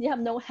you have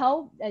no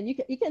help, and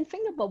you can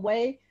think of a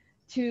way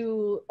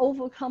to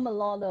overcome a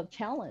lot of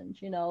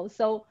challenge, you know.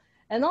 So,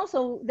 and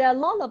also there are a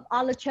lot of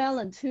other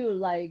challenge too,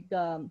 like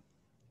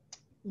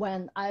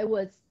when I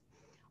was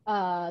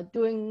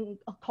doing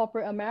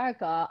corporate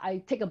America,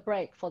 I take a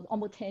break for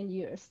almost 10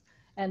 years,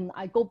 and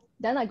I go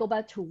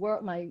back to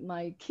work.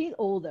 My kid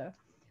older,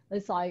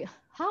 it's like,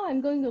 how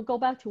I'm going to go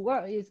back to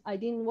work is I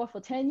didn't work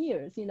for 10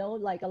 years, you know,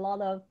 like a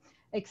lot of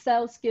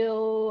Excel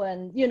skill,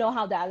 and you know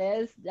how that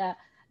is. That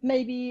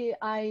maybe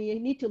I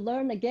need to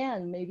learn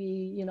again, maybe,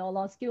 you know, a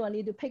lot of skill I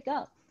need to pick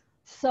up.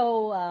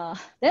 So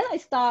then I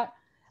start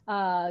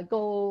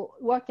go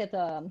work at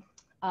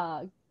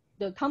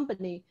the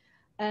company,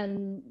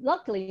 and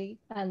luckily,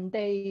 and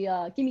they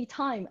give me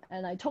time,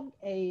 and I took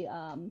a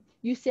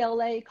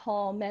UCLA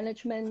called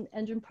Management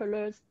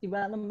Entrepreneurs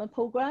Development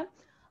Program.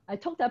 I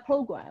took that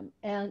program,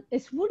 and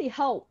it's really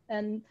helped.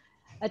 And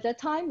at that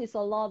time, it's a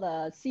lot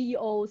of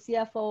CEO,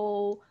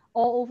 CFO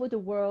all over the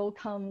world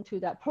come to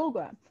that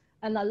program.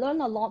 And I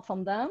learned a lot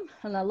from them,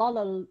 and a lot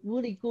of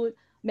really good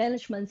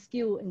management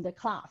skill in the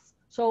class.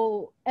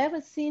 So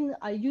ever since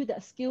I use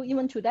that skill,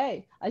 even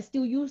today, I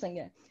still using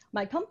it.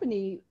 My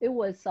company, it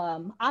was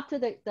after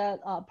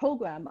that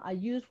program, I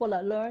used what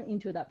I learned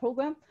into that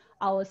program,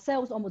 our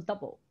sales almost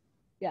double.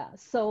 Yeah,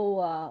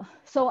 so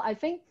I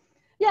think,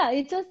 yeah,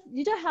 you just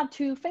have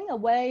to think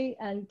away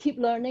and keep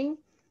learning,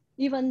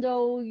 even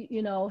though,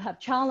 you know, have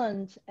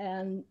challenge,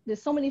 and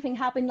there's so many things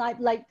happen,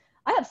 like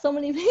I have so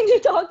many things to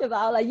talk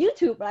about, like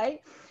YouTube,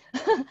 right?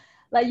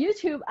 Like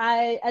YouTube,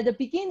 at the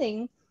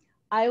beginning,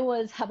 I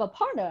have a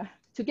partner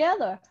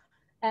together,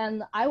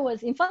 and I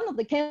was in front of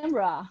the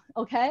camera,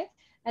 okay?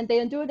 And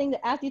they are doing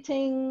the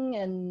editing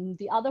and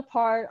the other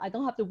part, I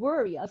don't have to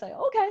worry. I was like,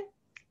 okay,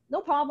 no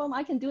problem,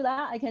 I can do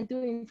that. I can do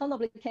it in front of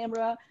the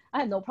camera, I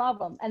have no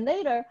problem. And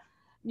later,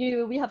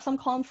 we have some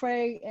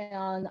conflict,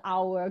 and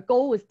our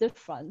goal is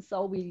different.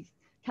 So we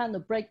kind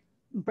of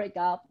break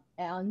up,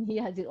 and he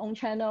has his own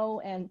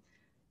channel. And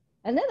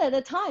then at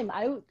the time,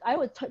 I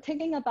was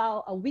taking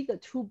about a week or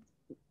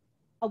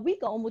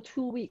almost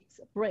 2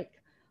 weeks break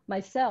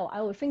myself.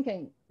 I was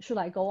thinking, should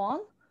I go on?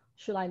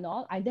 Should I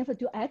not? I never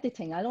do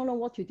editing. I don't know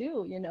what to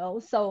do, you know?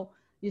 So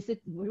is it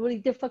really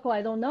difficult?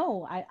 I don't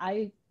know.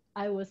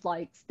 I was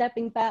like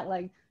stepping back,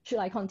 like, should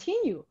I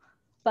continue?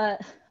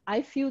 But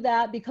I feel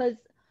that because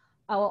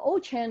our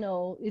old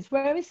channel is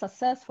very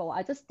successful.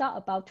 I just started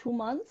about 2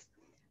 months,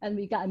 and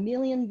we got 1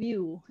 million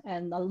views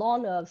and a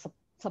lot of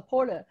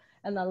supporters.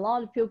 And a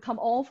lot of people come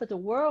all over the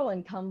world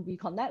and come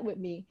reconnect with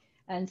me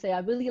and say, I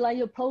really like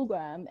your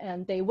program.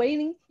 And they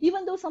waiting,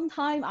 even though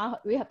sometimes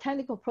we have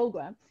technical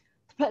problem,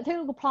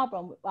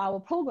 our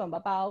program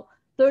about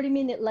 30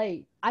 minutes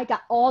late. I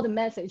got all the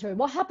message.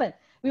 What happened?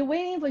 We're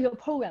waiting for your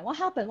program. What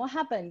happened?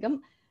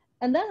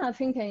 And then I'm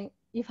thinking,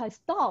 if I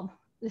stop,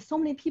 there's so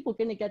many people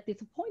going to get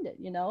disappointed,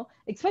 you know,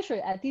 especially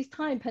at this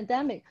time,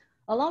 pandemic.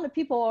 A lot of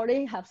people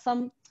already have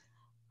some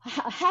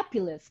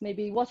happiness,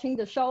 maybe watching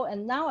the show,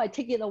 and now I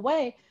take it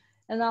away.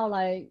 And now,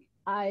 like,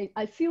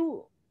 I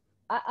feel,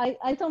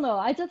 I don't know,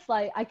 I just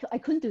like, I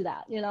couldn't do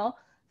that, you know?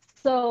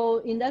 So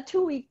in that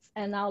 2 weeks,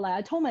 and now, like,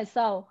 I told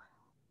myself,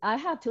 I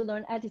have to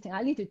learn editing.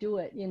 I need to do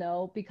it, you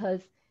know,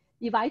 because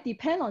if I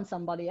depend on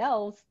somebody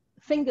else,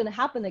 things gonna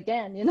happen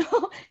again, you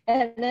know?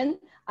 And then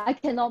I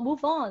cannot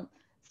move on.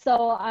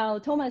 So I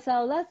told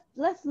myself,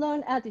 let's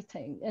learn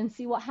editing and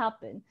see what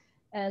happens.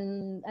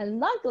 And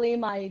luckily,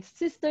 my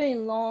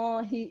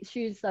sister-in-law,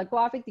 she's a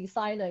graphic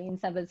designer in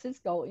San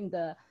Francisco in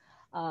the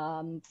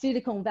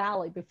Silicon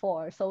Valley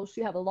before. So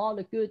she have a lot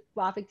of good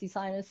graphic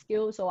designer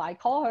skills. So I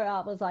call her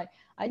up, I was like,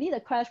 I need a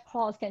crash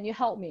course, can you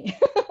help me?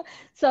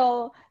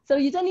 So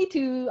you don't need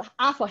to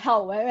ask for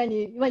help, right?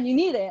 when you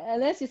need it.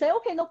 And then she said,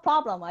 okay, no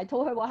problem. I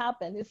told her what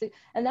happened.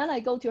 And then I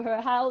go to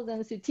her house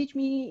and she teach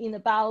me in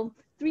about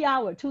 3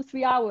 hours,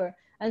 2-3 hours.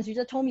 And she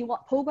just told me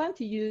what program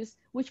to use,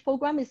 which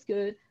program is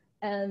good.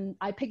 And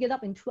I pick it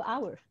up in 2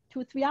 hours,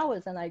 2-3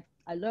 hours. And I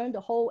learned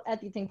the whole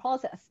editing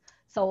process.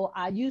 So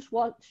I use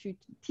what she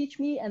teach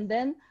me. And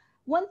then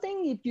one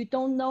thing, if you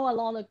don't know a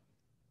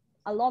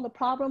lot of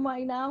problem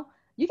right now,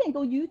 you can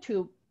go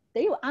YouTube.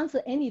 They will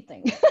answer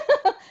anything.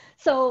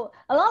 So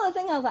a lot of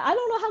things I was like, I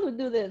don't know how to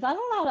do this. I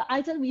don't know how to,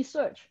 I just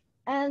research.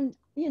 And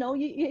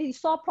you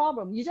solve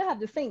problem. You just have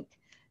to think.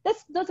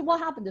 That's what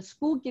happened. The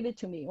school give it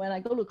to me when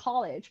I go to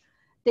college.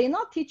 They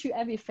not teach you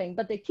everything,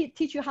 but they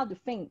teach you how to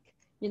think,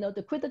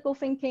 the critical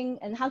thinking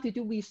and how to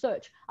do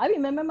research. I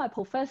remember my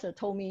professor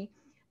told me,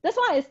 that's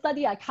why I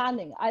study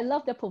accounting. I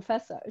love the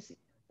professors.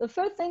 The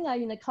first thing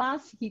in the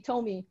class, he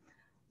told me,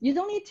 you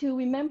don't need to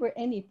remember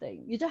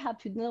anything. You just have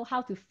to know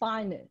how to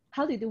find it,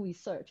 how to do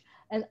research.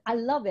 And I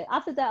love it.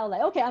 After that, I was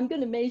like, okay, I'm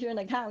going to major in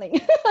accounting.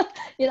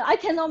 I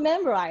cannot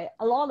memorize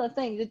a lot of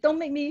things. It don't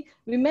make me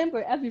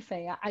remember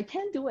everything. I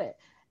can't do it.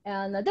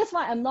 And that's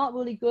why I'm not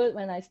really good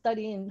when I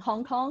study in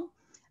Hong Kong.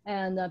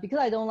 And because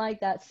I don't like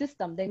that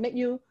system, they make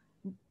you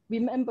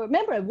remember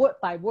word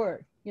by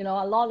word, a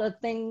lot of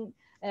things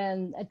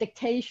and a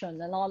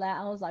dictation and all that.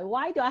 I was like,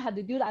 why do I have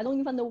to do that? I don't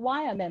even know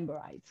why I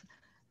memorize.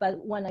 But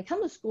when I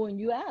come to school in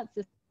US,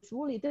 it's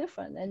really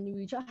different. And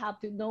you just have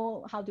to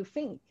know how to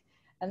think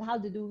and how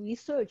to do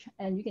research,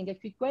 and you can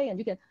get good grade,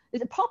 and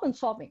it's a problem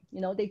solving.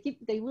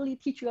 They really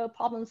teach you a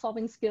problem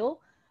solving skill.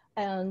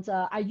 And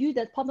I use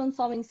that problem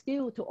solving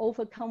skill to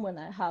overcome when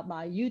I have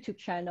my YouTube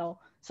channel.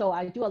 So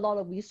I do a lot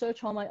of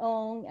research on my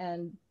own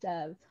and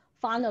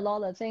find a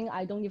lot of things.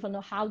 I don't even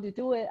know how to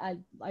do it.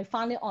 I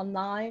find it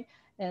online.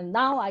 And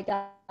now I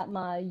got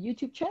my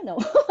YouTube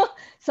channel.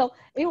 So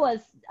it was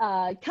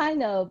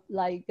kind of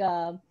like,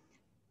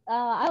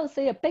 I would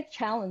say a big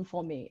challenge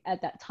for me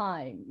at that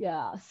time.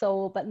 Yeah.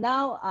 So, but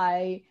now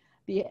I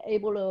be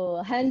able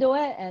to handle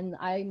it. And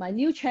my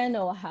new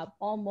channel have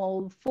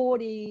almost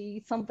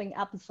 40 something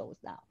episodes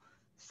now.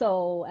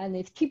 So, and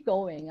it's keep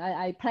going.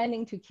 I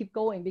planning to keep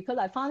going because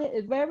I find it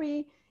a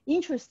very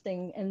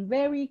interesting and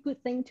very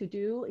good thing to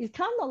do. It's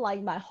kind of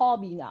like my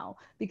hobby now,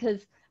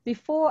 because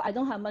before I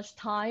don't have much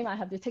time. I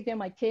have to take care of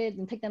my kids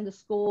and take them to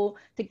school,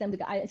 take them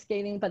to ice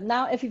skating. But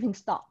now everything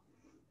stopped.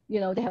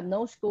 They have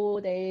no school.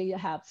 They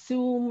have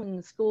Zoom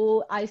in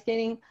school, ice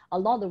skating. A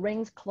lot of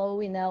rinks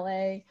closed in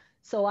LA.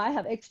 So I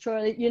have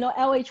extra,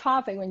 LA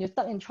traffic, when you're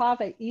stuck in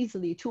traffic,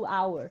 easily 2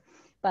 hours.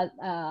 But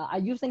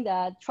I'm using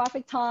that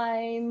traffic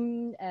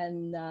time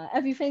and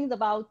everything's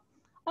about,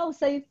 I would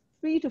say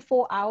 3 to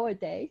 4 hours a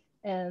day.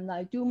 And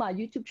I do my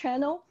YouTube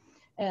channel.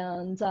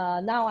 And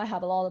now I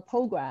have a lot of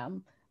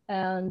program.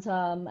 And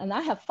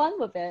I have fun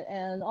with it.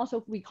 And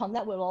also we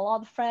connect with a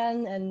lot of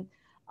friends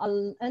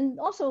and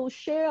also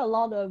share a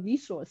lot of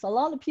resources. A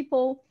lot of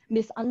people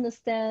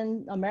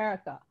misunderstand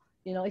America,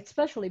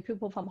 especially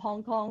people from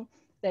Hong Kong.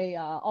 They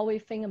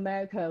always think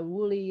America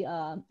really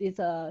is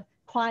a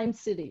crime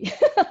city.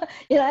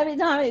 Every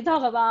time they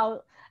talk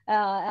about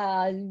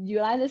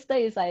United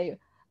States, like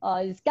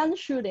it's gun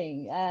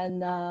shooting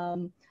and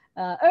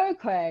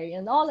earthquake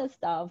and all that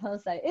stuff. I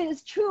was like, it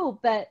is true,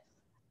 but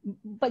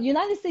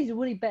United States is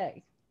really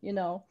big,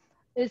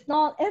 It's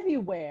not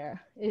everywhere.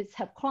 It's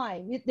have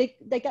crime.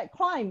 They get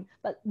crime,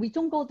 but we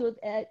don't go to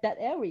that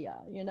area,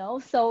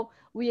 So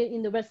we are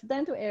in the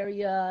residential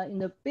area, in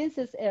the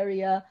business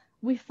area.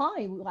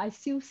 I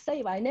feel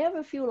safe. I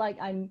never feel like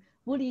I'm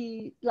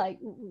really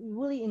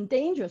in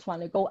danger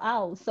when I go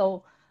out.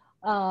 So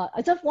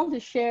I just want to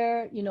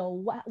share,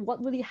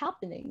 what really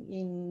happening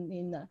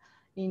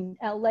in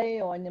LA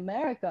or in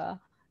America.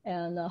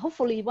 And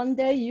hopefully one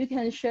day you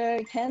can share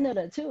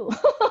Canada too,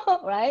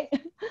 right?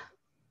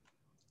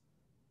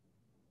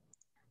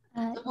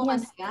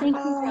 Yes, thank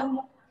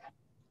you.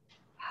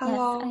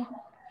 Hello.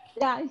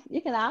 Yes, Yeah,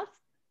 you can ask.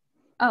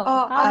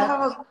 I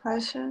have a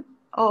question.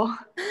 I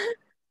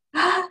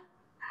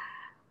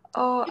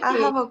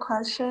have a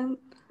question.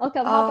 Okay,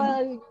 how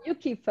about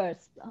Yuki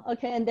first?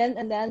 Okay, and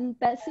then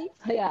Betsy.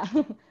 Yeah.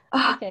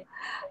 Okay.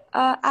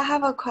 I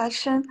have a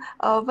question.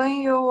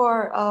 When you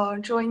were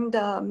joining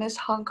the Miss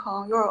Hong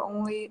Kong, you were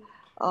only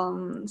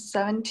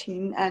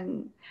 17,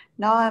 and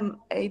now I'm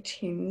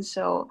 18,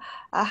 so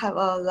I have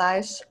a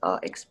less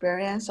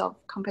experience of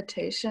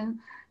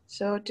competition.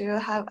 So do you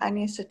have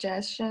any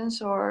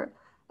suggestions or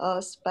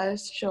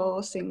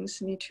special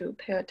things need to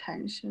pay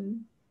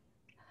attention?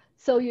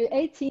 So you're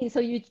 18, so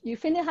you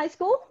finished high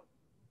school?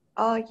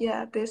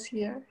 Yeah, this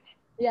year.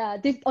 Yeah,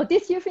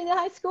 this year finish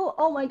high school?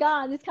 Oh my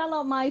God, it's kind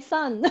of my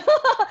son.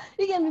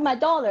 He can be my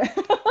daughter.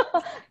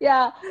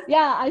 Yeah,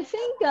 I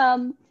think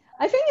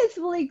I think it's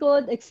really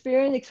good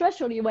experience,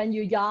 especially when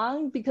you're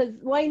young, because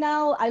right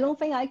now I don't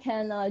think I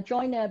can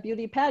join a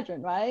beauty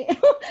pageant, right?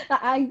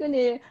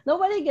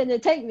 Nobody gonna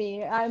take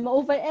me. I'm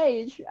over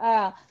age.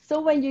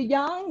 So when you're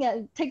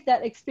young, take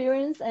that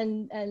experience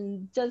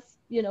and just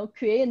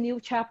create a new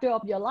chapter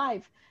of your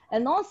life.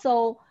 And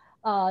also,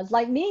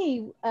 like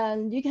me,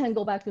 and you can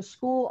go back to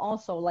school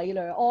also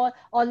later. Or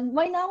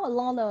right now, a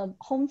lot of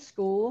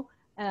homeschool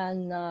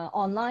and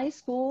online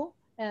school.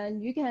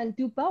 And you can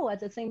do both at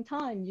the same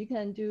time. You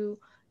can do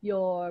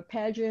your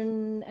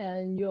pageant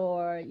and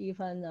your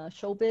even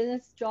show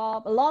business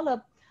job. A lot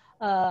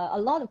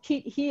of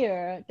kids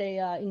here, they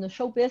are in the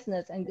show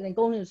business and they're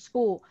going to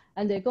school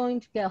and they're going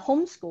to get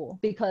homeschool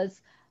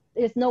because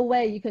there's no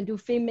way you can do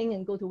filming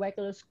and go to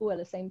regular school at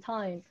the same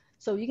time.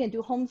 So you can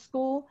do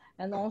homeschool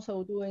and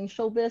also doing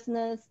show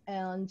business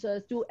and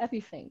just do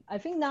everything. I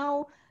think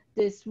now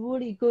this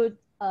really good.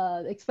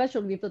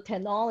 Especially with the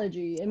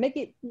technology, and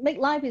make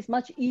life is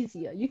much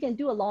easier. You can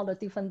do a lot of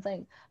different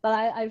things, but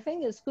I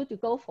think it's good to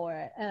go for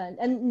it.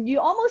 And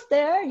you're almost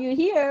there, you're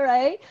here,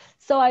 right?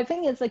 So I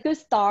think it's a good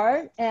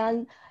start.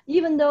 And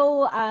even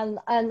though, and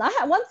I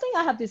have one thing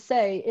I have to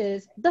say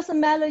is,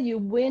 doesn't matter you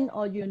win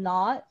or you're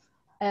not,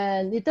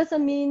 and it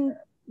doesn't mean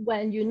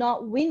when you're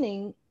not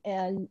winning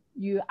and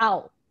you're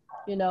out,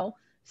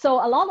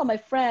 So a lot of my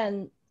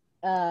friends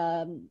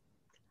at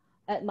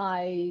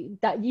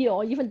that year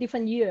or even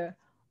different year,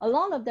 a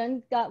lot of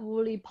them got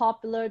really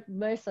popular,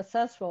 very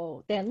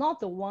successful. They're not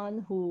the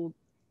one who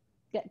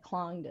get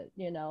clowned,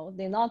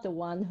 They're not the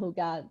one who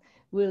got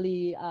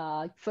really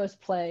first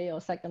place or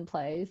second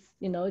place.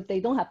 They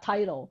don't have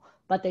title,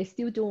 but they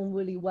still doing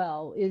really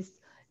well.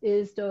 Is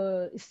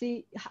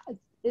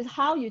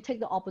how you take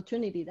the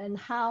opportunity and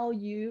how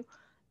you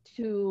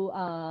to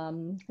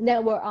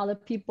network other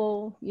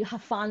people. You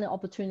have fun and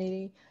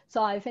opportunity.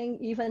 So I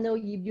think even though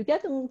you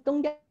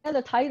don't get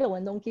a title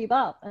and don't give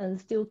up and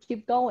still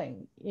keep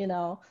going,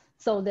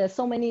 So there's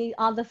so many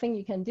other things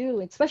you can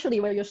do, especially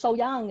when you're so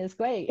young. It's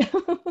great.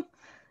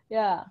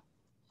 Yeah.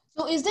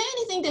 So is there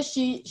anything that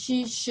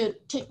she should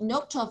take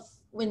note of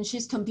when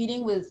she's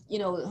competing with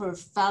her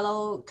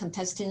fellow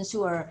contestants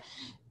who are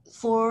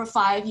 4 or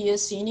 5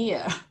 years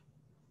senior?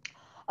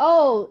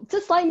 Oh,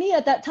 just like me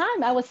at that time,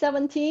 I was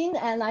 17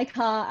 and I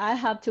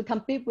have to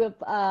compete with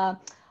a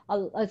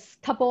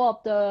couple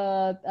of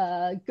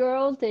the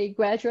girls. They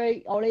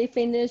graduate, already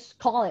finished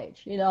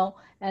college,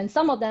 and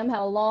some of them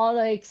have a lot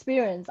of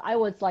experience. I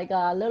was like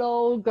a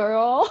little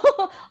girl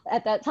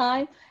at that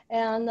time.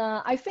 And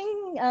I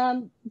think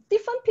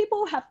different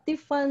people have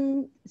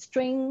different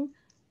strength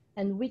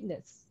and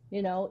weakness,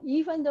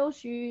 even though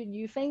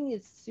you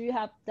think you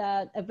have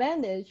that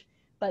advantage,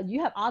 but you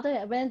have other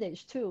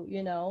advantage too,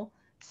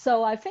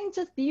 So I think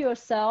just be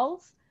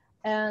yourselves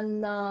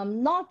and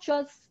not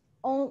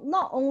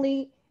only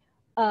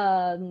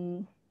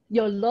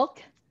your look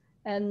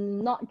and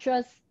not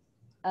just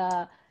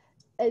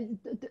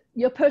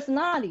your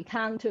personality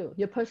count too.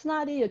 Your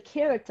personality, your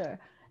character,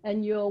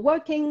 and your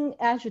working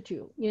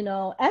attitude.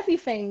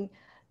 Everything.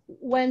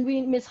 When we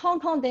Miss Hong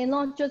Kong, they're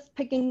not just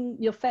picking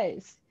your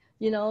face.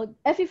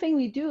 Everything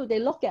we do, they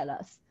look at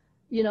us.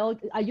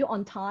 Are you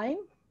on time?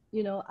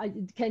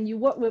 Can you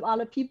work with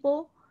other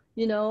people?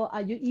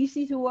 Are you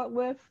easy to work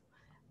with?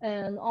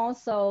 And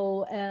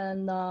also,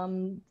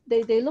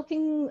 they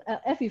looking at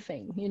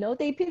everything,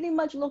 they pretty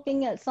much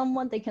looking at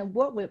someone they can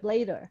work with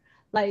later.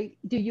 Like,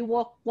 do you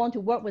want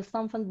to work with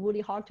someone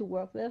really hard to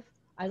work with?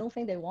 I don't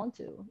think they want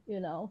to,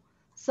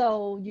 So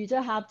you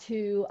just have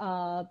to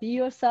be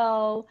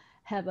yourself,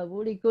 have a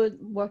really good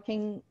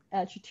working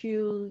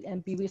attitude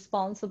and be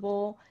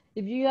responsible.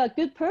 If you are a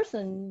good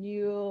person,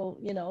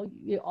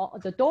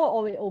 the door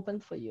always open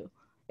for you.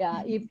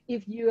 Yeah,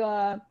 if you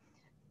are,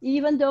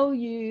 even though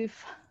you've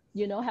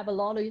have a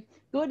lot of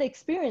good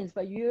experience,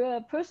 but you're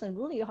a person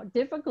really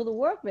difficult to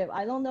work with,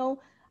 I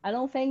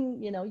don't think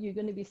you're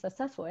going to be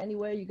successful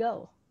anywhere you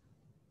go.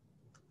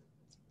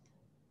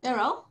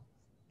 Daryl?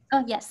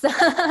 Oh, yes.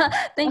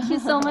 Thank you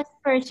so much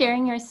for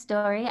sharing your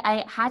story.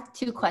 I had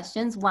 2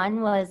 questions.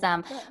 One was,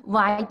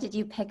 why did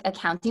you pick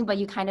accounting? But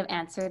you kind of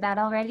answered that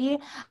already.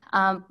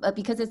 But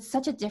because it's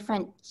such a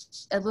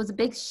it was a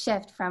big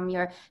shift from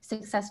your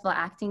successful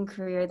acting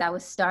career that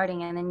was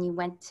starting, and then you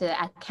went to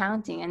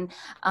accounting. And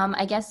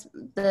I guess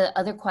the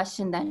other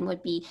question then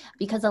would be,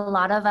 because a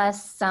lot of us,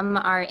 some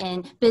are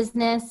in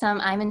business,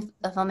 I'm in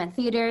film and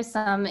theater,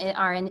 some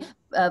are in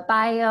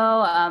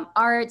bio,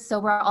 art, so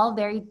we're all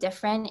very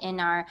different in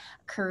our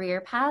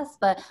career paths.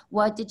 But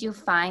what did you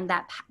find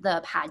that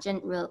the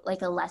pageant,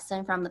 like a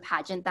lesson from the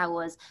pageant, that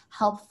was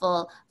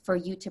helpful for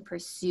you to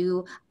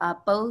pursue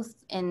both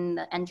in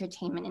the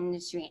entertainment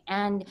industry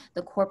and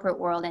the corporate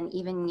world, and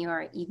even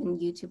your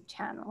YouTube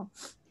channel?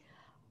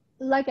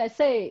 Like I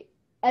say,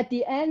 at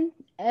the end,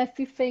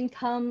 everything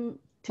come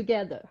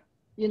together.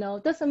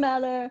 Doesn't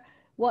matter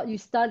what you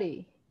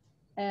study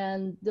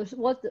and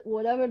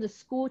whatever the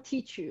school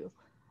teach you.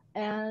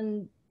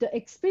 And the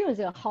experience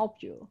will help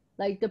you.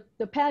 Like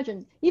the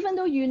pageant, even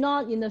though you're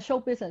not in the show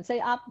business, say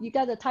up, you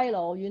got a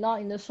title, you're not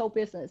in the show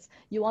business,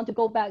 you want to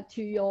go back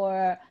to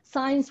your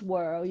science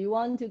world, you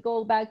want to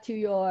go back to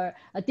your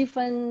a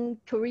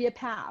different career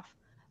path.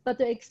 But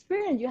the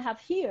experience you have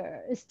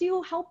here is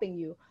still helping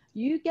you.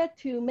 You get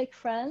to make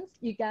friends,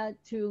 you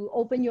get to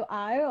open your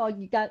eye, or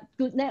you got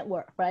good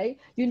network, right?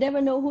 You never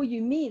know who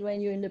you meet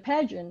when you're in the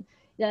pageant.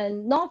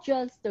 And not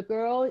just the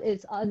girl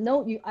is,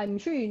 I'm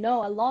sure you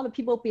know a lot of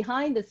people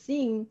behind the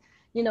scene,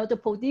 you know, the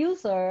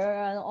producer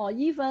or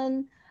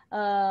even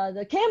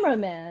the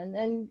cameraman,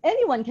 and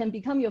anyone can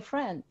become your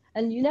friend.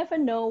 And you never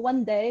know,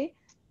 one day,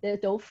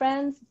 those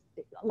friends,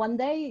 one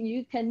day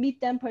you can meet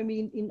them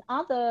probably in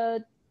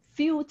other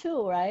field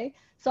too, right?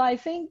 So I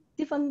think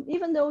different,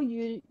 even though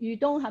you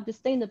don't have to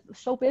stay in the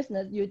show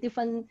business, you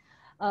different,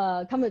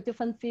 come with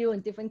different field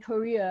and different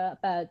career,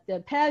 but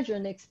the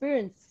pageant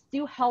experience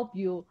still help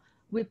you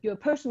with your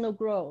personal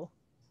growth,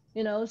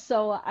 you know.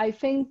 So I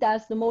think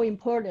that's the more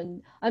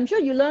important. I'm sure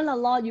you learn a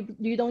lot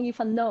you don't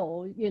even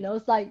know, you know.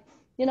 It's like,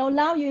 you know,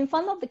 now you're in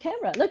front of the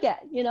camera, look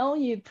at, you know,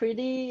 you're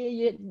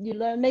pretty, you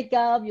learn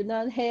makeup, you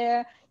learn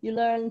hair, you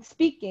learn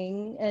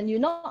speaking, and you're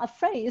not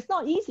afraid. It's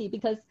not easy,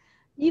 because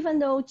even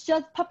though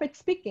just public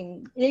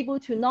speaking, able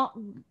to not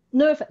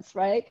nervous,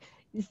 right?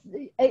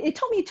 It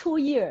took me 2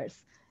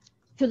 years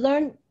to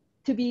learn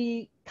to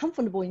be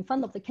comfortable in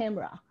front of the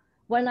camera.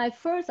 When I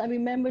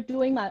remember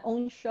doing my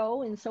own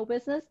show in show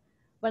business,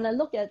 when I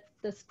look at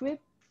the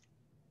script,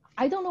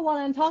 I don't know what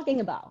I'm talking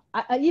about.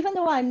 Even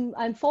though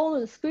I'm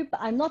following the script,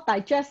 I'm not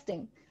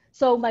digesting.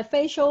 So my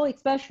facial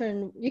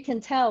expression, you can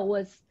tell,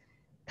 was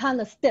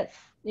kind of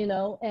stiff, you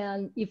know.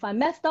 And if I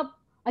messed up,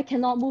 I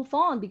cannot move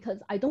on, because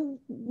I'm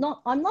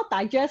not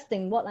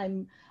digesting what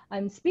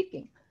I'm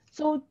speaking.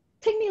 So it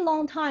take me a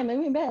long time. I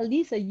mean, at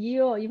least a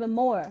year or even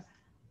more.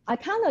 I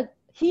kind of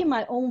hear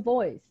my own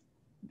voice.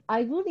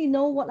 I really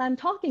know what I'm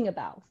talking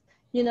about.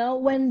 You know,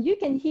 when you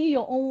can hear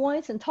your own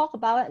voice and talk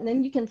about it, and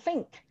then you can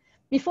think.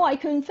 Before I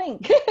couldn't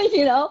think,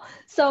 you know.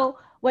 So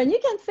when you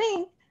can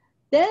think,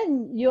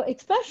 then your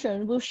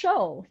expression will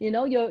show, you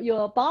know,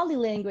 your body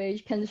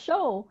language can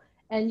show,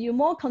 and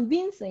you're more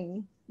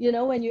convincing, you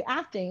know, when you're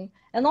acting.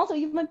 And also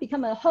even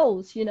become a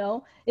host, you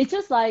know. It's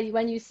just like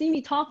when you see me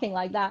talking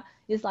like that,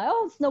 it's like,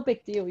 oh, it's no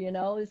big deal, you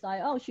know. It's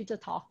like, oh, she's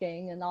just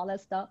talking and all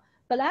that stuff.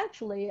 But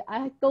actually,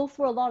 I go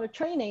through a lot of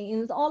training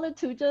in order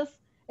to just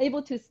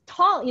able to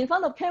talk in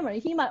front of camera,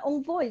 hear my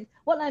own voice,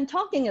 what I'm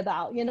talking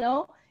about, you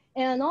know.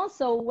 And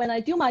also when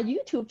I do my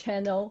YouTube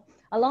channel,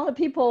 a lot of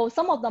people,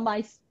 some of them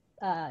I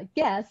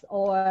guess,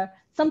 or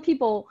some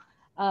people,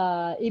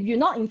 if you're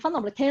not in front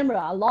of the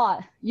camera a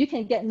lot, you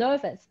can get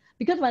nervous,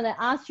 because when I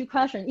ask you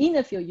question,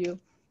 interview you,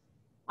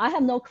 I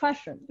have no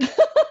question.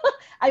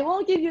 I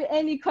won't give you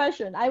any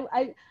question.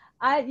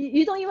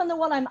 You don't even know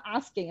what I'm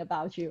asking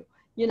about you,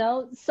 you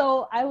know.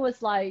 So I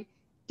was like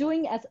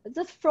doing as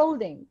just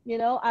floating, you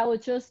know. I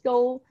would just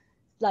go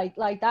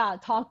like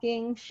that,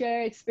 talking,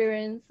 share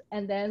experience,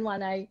 and then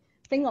when I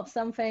think of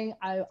something,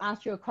 I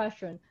ask you a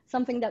question,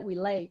 something that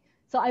relate.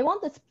 So I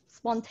want this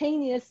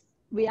spontaneous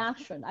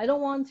reaction. I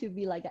don't want to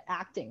be like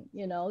acting,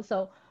 you know.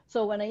 So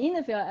when I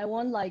interview, I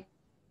want like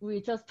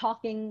we're just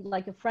talking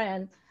like a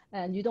friend,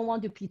 and you don't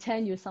want to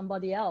pretend you're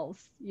somebody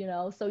else, you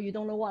know. So you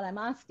don't know what I'm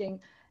asking,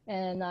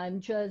 and I'm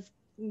just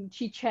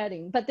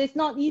chit-chatting. But it's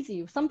not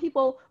easy. Some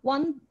people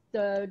want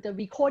the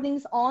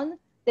recordings on,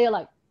 they're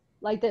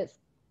like this.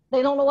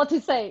 They don't know what to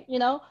say, you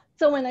know.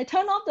 So when I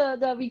turn off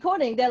the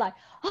recording, they're like,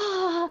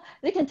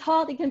 they can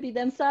talk, they can be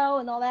themselves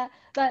and all that.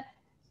 But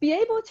be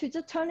able to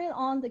just turn it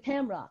on the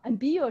camera and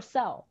be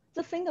yourself.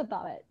 Just think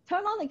about it.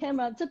 Turn on the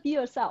camera, just be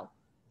yourself.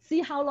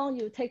 See how long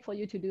it will take for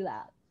you to do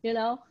that, you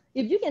know.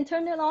 If you can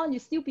turn it on, you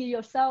still be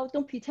yourself.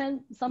 Don't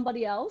pretend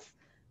somebody else.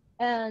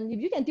 And if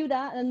you can do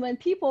that, and when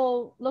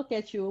people look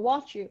at you,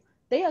 watch you,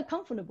 they are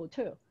comfortable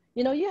too.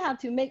 You know, you have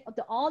to make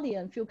the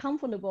audience feel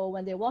comfortable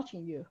when they're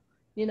watching you.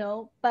 You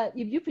know, but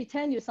if you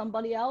pretend you're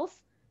somebody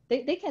else,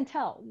 they can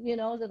tell, you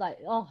know. They're like,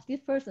 oh, this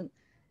person,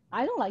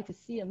 I don't like to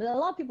see him. But a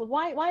lot of people,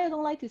 why I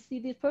don't like to see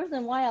this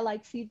person, why I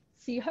like to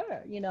see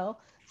her, you know.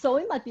 So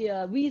it might be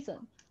a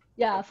reason.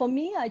 Yeah, for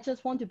me, I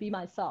just want to be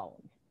myself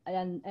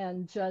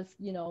and just,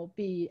 you know,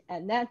 be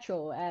as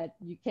natural as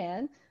you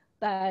can.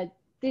 But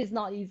this is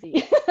not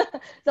easy.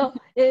 So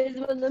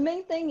the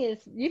main thing is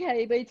you can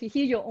be able to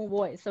hear your own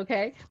voice,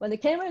 okay? When the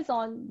camera is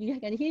on, you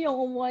can hear your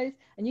own voice,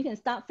 and you can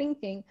start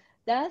thinking.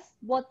 That's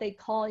what they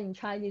call in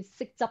Chinese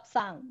息執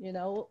生, you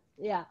know.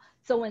 Yeah.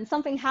 So when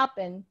something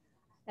happens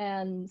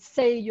and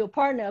say your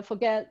partner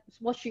forget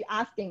what she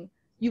asking,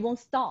 you won't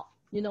stop,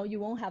 you know. You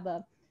won't have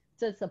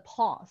just a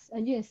pause,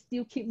 and you can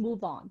still keep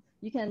move on.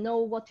 You can know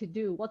what to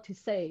do, what to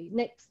say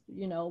next,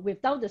 you know,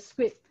 without the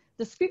script.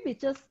 The script is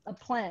just a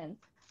plan,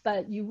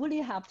 but you really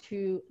have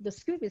to, the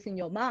script is in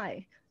your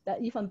mind,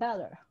 that even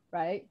better,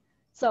 right?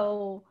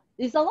 So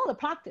it's a lot of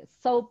practice.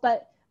 So,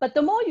 but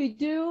the more you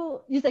do,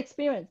 is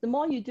experience. The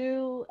more you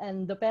do,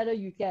 and the better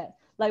you get.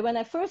 Like when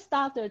I first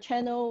started the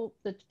channel,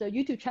 the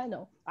YouTube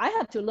channel, I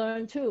had to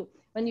learn too.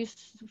 When you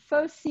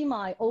first see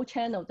my old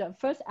channel, the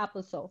first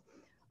episode,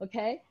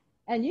 okay?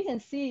 And you can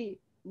see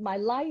my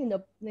light in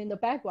the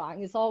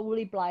background is all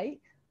really bright.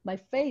 My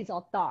face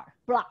all dark,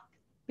 black,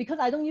 because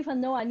I don't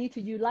even know I need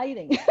to use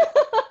lighting.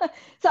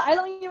 So I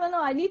don't even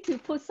know I need to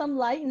put some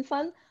light in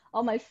front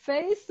of my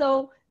face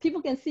so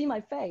people can see my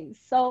face.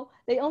 So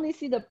they only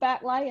see the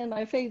backlight and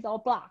my face all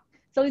black.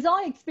 So it's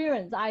all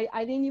experience. I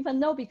didn't even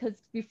know,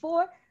 because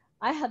before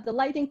I had the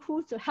lighting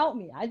crew to help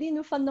me. I didn't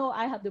even know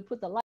I had to put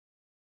the light.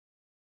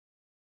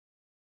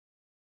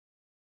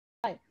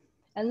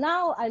 And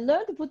now I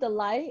learned to put the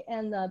light,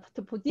 and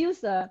the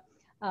producer,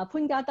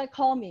 Pungata,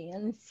 called me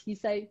and he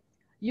said,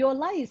 your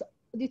light is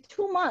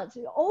too much,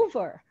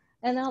 over.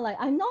 And I'm like,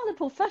 I'm not a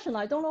professional.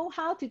 I don't know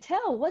how to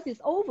tell what is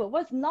over,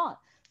 what's not.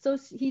 So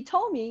he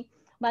told me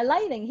my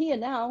lighting here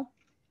now,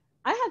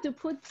 I have to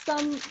put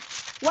some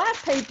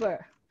wax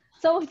paper.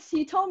 So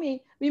he told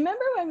me,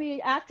 remember when we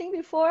were acting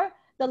before,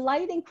 the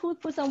lighting crew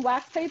put some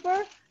wax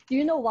paper? Do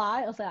you know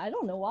why? I was like, I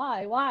don't know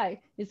why.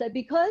 Why? He said,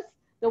 because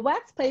the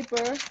wax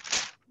paper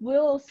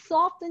will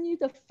soften you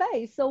the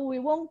face, so we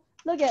won't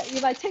look at,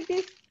 if I take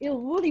this, it's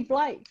really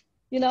bright.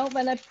 You know,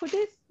 when I put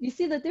this, you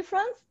see the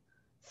difference?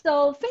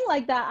 So things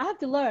like that, I have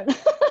to learn.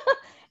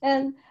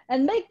 and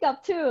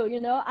makeup too, you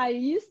know, I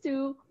used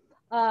to,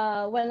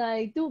 when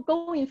I do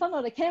go in front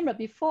of the camera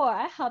before,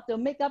 I have the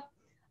makeup,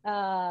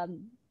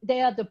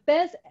 they are the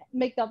best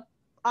makeup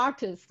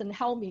artists and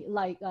help me,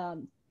 like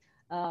Chen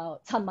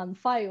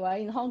Manfai,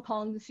 right, in Hong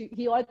Kong.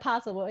 He already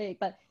passed away,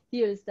 but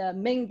he is the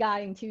main guy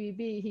in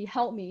TVB. He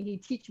helped me, he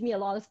teach me a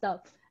lot of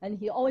stuff, and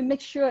he always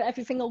makes sure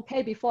everything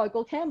okay before I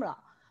go camera.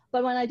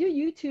 But when I do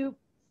YouTube,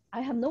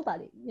 I have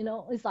nobody, you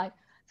know, it's like,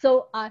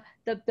 so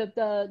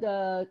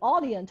the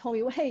audience told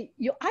me, well, hey,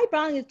 your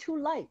eyebrow is too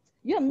light.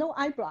 You have no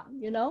eyebrow,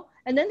 you know?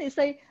 And then they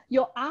say,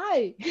 your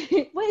eye,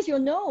 where's your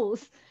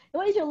nose?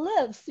 Where's your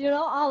lips? You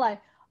know, I'm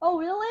like, oh,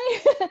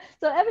 really?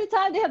 So every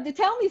time they have to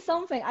tell me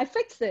something, I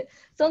fix it.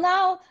 So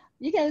now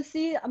you can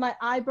see my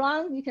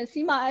eyebrow, you can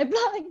see my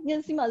eyebrow, you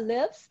can see my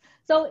lips.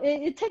 So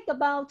it takes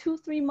about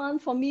 2-3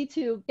 months for me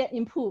to get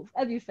improved,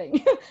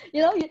 everything.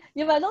 You know,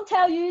 if I don't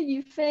tell you,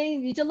 you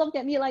think, you just look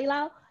at me like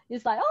that,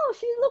 it's like, oh,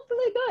 she looked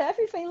really good,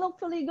 everything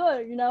looked really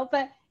good, you know,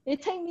 but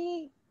it takes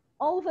me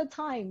over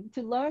time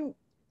to learn,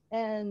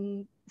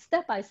 and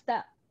step by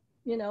step,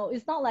 you know,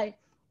 it's not like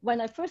when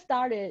I first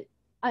started,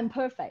 I'm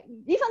perfect.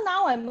 Even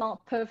now I'm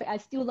not perfect, I'm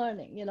still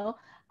learning, you know.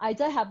 I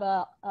just have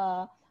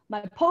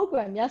my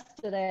program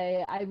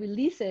yesterday, I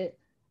released it,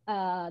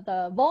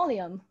 the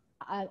volume,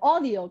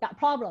 audio got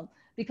problem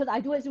because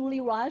I do it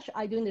really rush.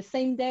 I do it the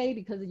same day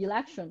because of the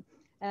election.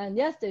 And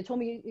yesterday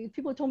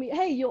people told me,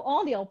 hey, your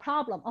audio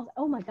problem. I was like,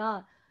 oh my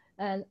God.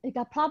 And it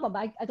got problem,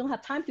 I don't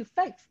have time to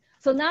fix.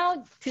 So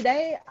now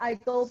today I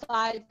go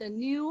buy the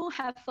new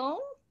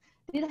headphone.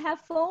 This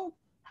headphone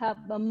have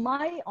a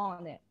mic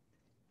on it.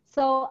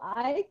 So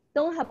I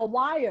don't have a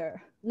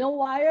wire, no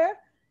wire.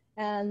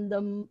 And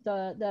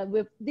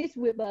with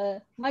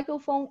a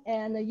microphone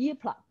and a ear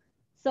plug.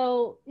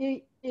 So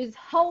it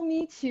helped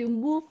me to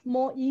move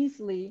more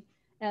easily.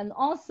 And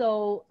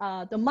also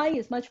the mic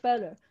is much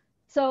better.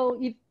 So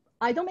if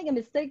I don't make a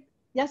mistake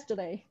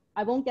yesterday,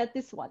 I won't get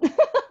this one.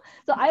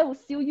 So I was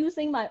still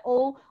using my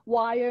old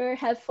wire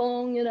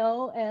headphone, you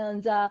know,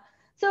 and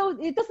so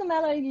it doesn't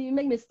matter if you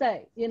make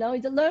mistake, you know,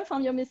 you just learn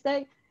from your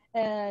mistake,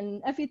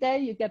 and every day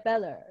you get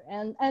better.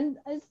 And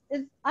I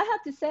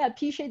have to say, I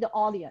appreciate the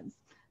audience.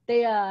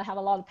 They have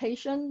a lot of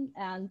patience,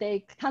 and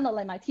they kind of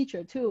like my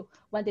teacher too.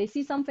 When they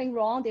see something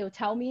wrong, they'll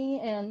tell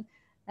me,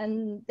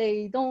 and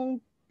they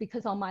don't,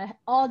 because of my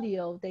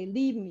audio, they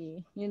leave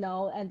me, you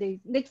know, and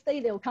next day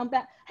they'll come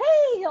back,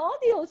 hey, your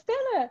audio is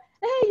better.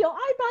 Hey, your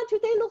eyebrow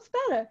today looks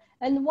better.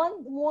 And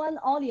one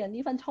audience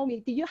even told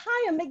me, did you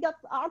hire a makeup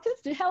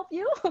artist to help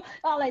you?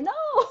 I'm like,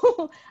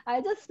 no,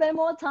 I just spend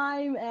more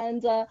time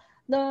and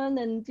learn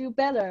and do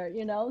better,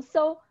 you know.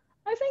 So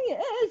I think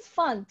it is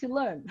fun to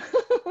learn.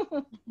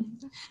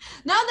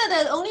 Now that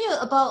they're only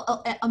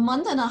about a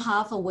month and a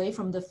half away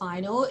from the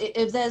final,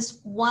 if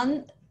there's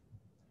one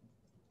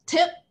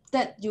tip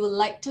that you would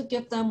like to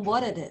give them,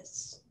 what it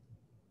is?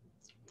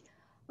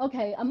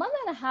 Okay, a month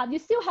and a half, you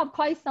still have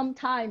quite some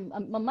time, a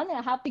month and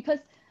a half, because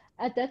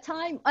at that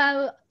time,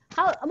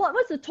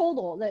 what's the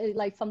total,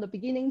 like from the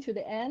beginning to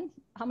the end?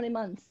 How many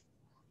months?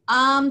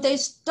 They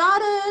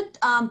started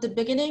the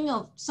beginning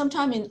of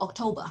sometime in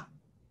October.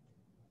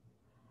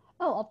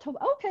 Oh, October.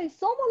 Okay,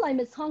 so more like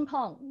Miss Hong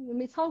Kong.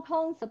 Miss Hong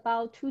Kong's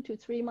about 2 to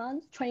 3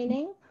 months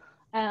training,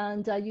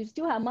 and you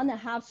still have a month and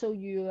a half, so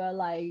you are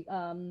like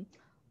a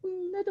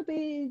little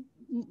bit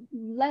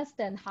less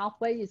than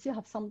halfway. You still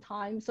have some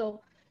time.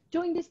 So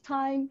during this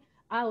time,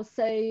 I would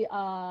say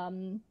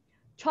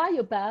try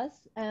your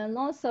best, and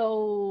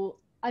also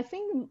I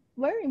think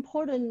very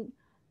important,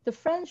 the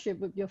friendship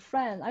with your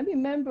friend. I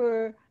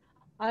remember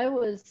I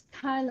was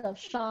kind of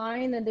shy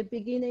in the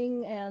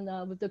beginning,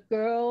 and with the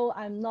girl,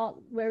 I'm not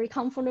very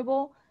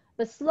comfortable.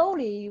 But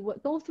slowly, we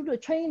go through the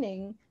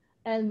training,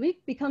 and we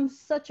become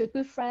such a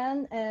good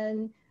friend.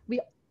 And we,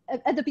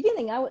 at the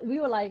beginning, we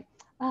were like,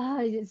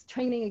 it's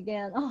training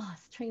again. Oh,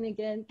 it's training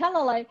again. Kind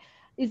of like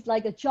it's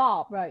like a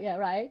job, right? Yeah,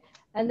 right.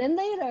 And then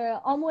later,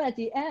 almost at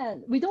the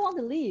end, we don't want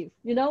to leave,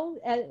 you know,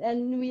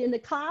 and we in the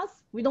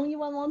class, we don't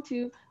even want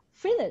to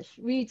finish.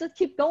 We just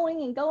keep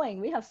going and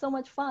going. We have so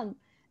much fun.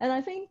 And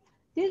I think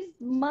this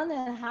month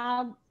and a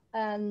half,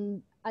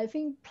 and I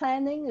think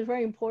planning is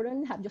very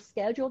important. Have your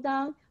schedule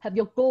down, have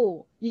your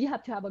goal. You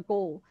have to have a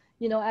goal.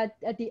 You know,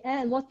 at the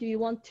end, what do you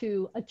want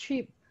to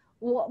achieve?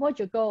 What's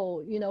your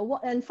goal? You know,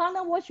 and find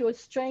out what's your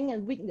strength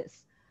and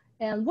weakness,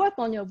 and work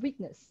on your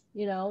weakness.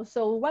 You know,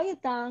 so write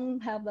it down,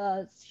 have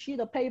a sheet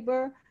of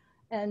paper,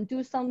 and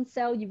do some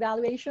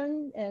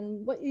self-evaluation.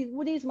 And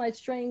what is my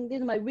strength? This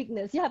is my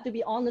weakness. You have to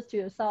be honest to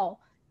yourself.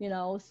 You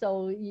know,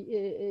 so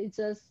it's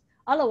just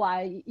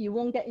otherwise you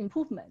won't get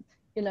improvement.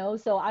 You know,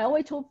 so I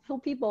always tell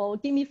people,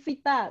 give me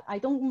feedback. I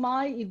don't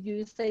mind if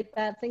you say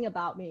bad thing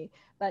about me,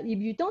 but if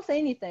you don't say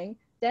anything,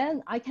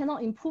 then I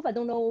cannot improve. I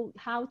don't know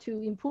how to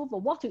improve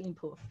or what to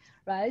improve,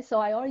 right? So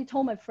I already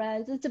told my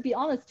friends, just to be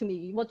honest to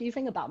me, what do you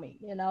think about me,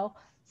 you know?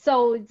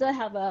 So just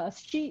have a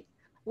sheet,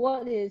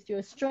 what is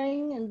your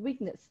strength and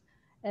weakness?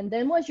 And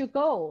then what's your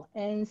goal?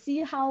 And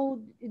see how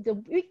the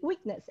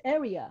weakness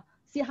area,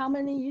 see how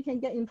many you can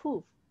get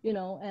improved, you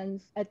know,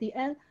 and at the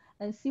end,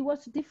 and see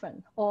what's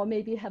different. Or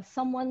maybe have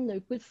someone, a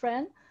good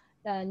friend,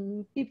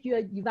 and give you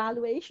an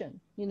evaluation,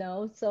 you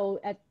know? So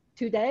at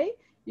today,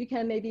 you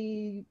can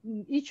maybe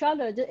each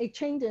other just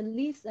exchange a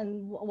list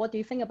and what do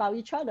you think about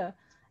each other.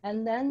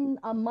 And then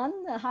a month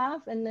and a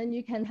half, and then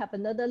you can have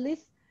another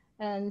list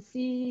and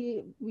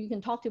see, we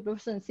can talk to the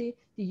person and see,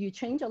 did you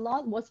change a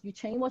lot? What you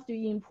change? What do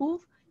you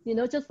improve? You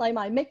know, just like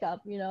my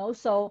makeup, you know,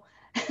 so,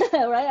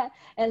 right?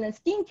 And then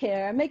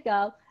skincare,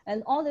 makeup,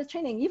 and all the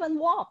training, even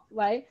walk,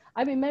 right?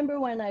 I remember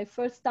when I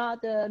first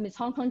started Miss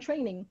Hong Kong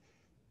training,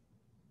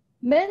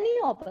 many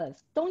of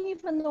us don't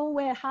even know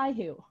wear high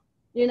heel,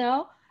 you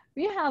know?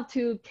 We have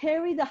to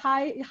carry the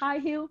high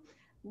heel.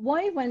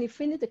 Why, when you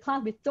finish the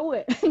class, we throw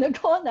it in the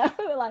corner.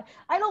 We're like,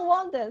 I don't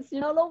want this.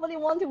 You know, nobody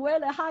wants to wear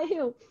the high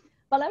heel.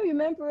 But I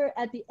remember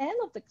at the end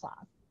of the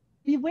class,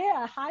 we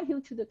wear a high heel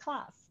to the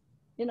class,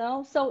 you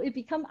know, so it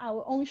become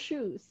our own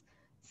shoes.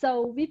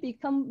 So we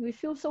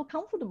feel so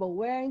comfortable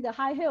wearing the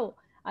high heel.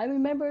 I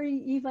remember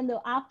even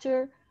though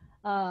after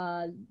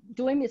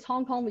doing Miss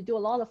Hong Kong, we do a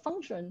lot of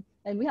function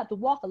and we have to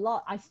walk a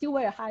lot. I still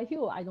wear a high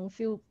heel. I don't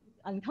feel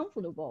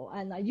uncomfortable,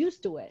 and I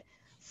used to it.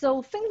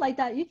 So things like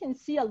that, you can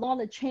see a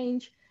lot of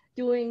change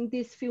during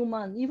these few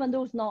months, even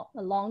though it's not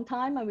a long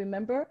time, I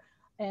remember.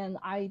 And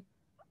I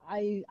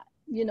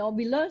you know,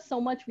 we learn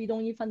so much we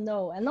don't even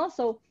know. And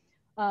also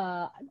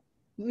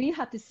we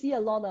have to see a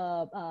lot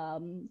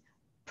of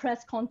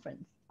press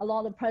conference,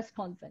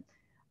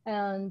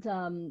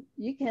 and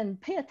you can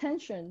pay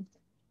attention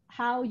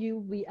how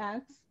you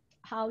react,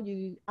 how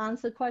you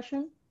answer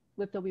question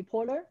with the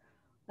reporter.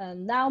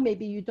 And now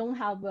maybe you don't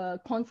have a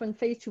conference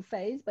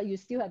face-to-face, but you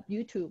still have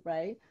YouTube,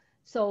 right?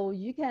 So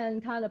you can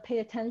kind of pay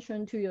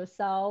attention to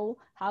yourself,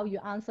 how you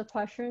answer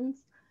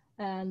questions.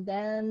 And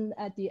then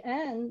at the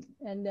end,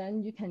 and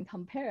then you can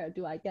compare,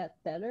 do I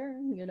get better?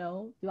 You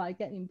know, do I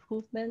get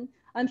improvement?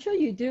 I'm sure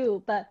you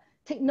do, but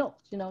take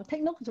notes, you know,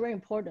 take notes is very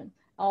important.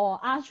 Or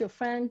ask your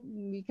friend,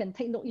 you can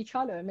take note each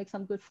other and make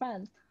some good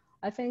friends.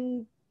 I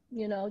think,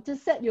 you know,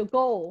 just set your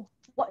goal.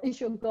 What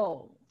is your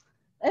goal?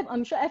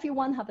 I'm sure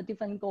everyone have a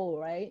different goal,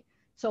 right?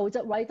 So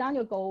just write down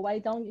your goal,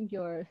 write down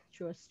your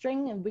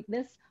strength and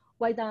weakness,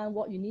 write down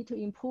what you need to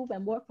improve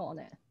and work on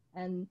it.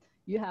 And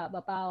you have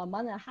about a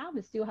month and a half,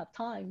 you still have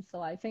time.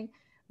 So I think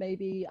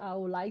maybe I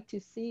would like to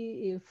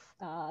see if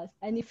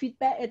any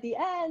feedback at the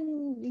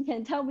end, you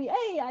can tell me,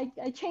 hey,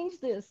 I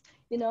changed this,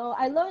 you know,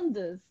 I learned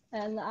this,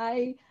 and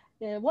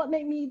what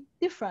made me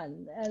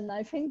different. And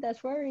I think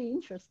that's very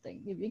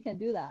interesting if you can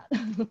do that.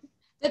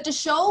 The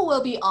show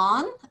will be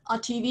on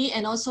TV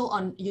and also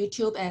on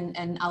YouTube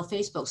and our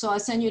Facebook. So I'll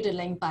send you the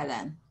link by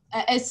then.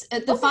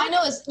 The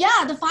final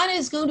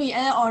is going to be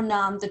aired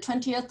on the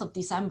 20th of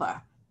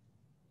December.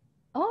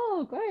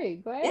 Oh,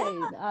 great.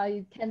 Yeah.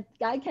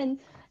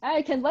 I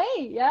can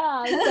wait.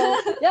 Yeah.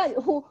 So yeah,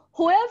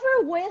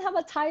 whoever win have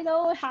a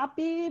title,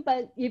 happy.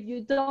 But if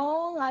you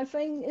don't, I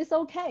think it's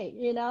okay.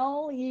 You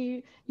know,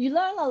 you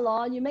learn a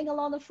lot, you make a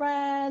lot of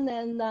friends,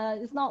 and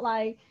it's not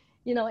like,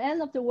 you know,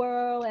 end of the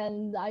world.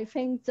 And I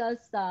think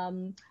just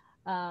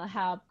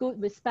have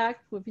good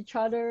respect with each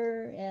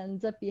other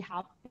and just be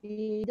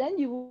happy. Then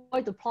you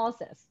enjoy the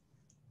process.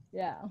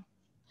 Yeah.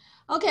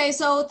 Okay,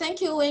 so thank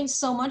you, Wing,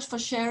 so much for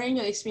sharing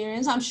your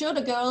experience. I'm sure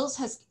the girls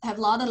have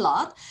learned a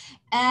lot.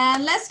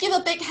 And let's give a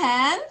big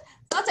hand.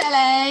 多謝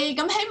你。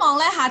咁希望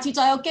咧下次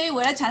再有機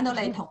會咧請到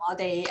你同我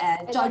哋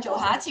再做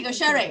下一次嘅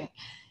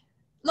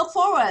sharing。Look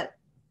forward.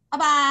 Bye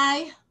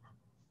bye.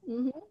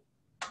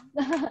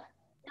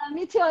 Yeah,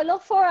 me too. I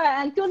look forward,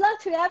 and good luck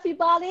to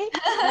everybody.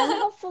 And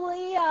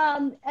hopefully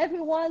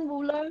everyone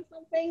will learn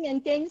something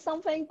and gain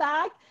something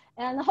back.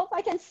 And I hope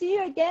I can see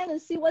you again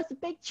and see what's the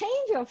big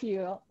change of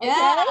you. Okay?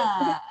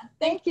 Yeah.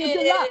 Thank you.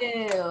 Good luck.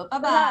 Bye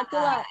bye. Good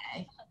luck.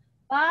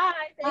 Bye.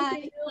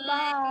 Thank you.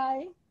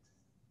 Bye.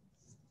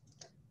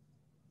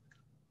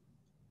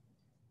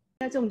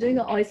 大家中唔中意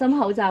個愛心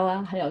口罩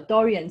啊？係由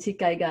Dorian 設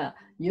計㗎。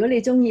如果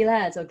你中意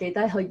咧，就記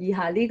得去以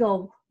下呢個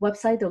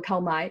website 度購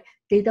買，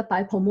記得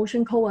擺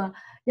promotion code 啊，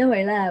因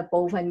為咧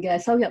部分嘅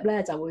收入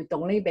咧就會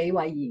donate俾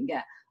慧妍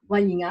嘅。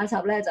慧妍雅集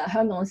咧就係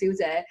香港小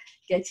姐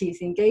嘅慈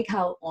善機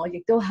構，我亦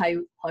都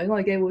係海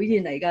外嘅會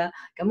員嚟㗎，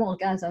咁我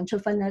梗係想出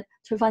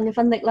翻一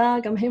分力啦，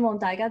咁希望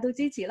大家都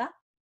支持啦。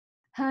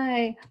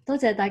係，多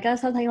謝大家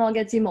收睇我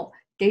嘅節目，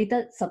記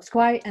得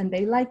subscribe and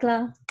俾 like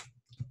啦。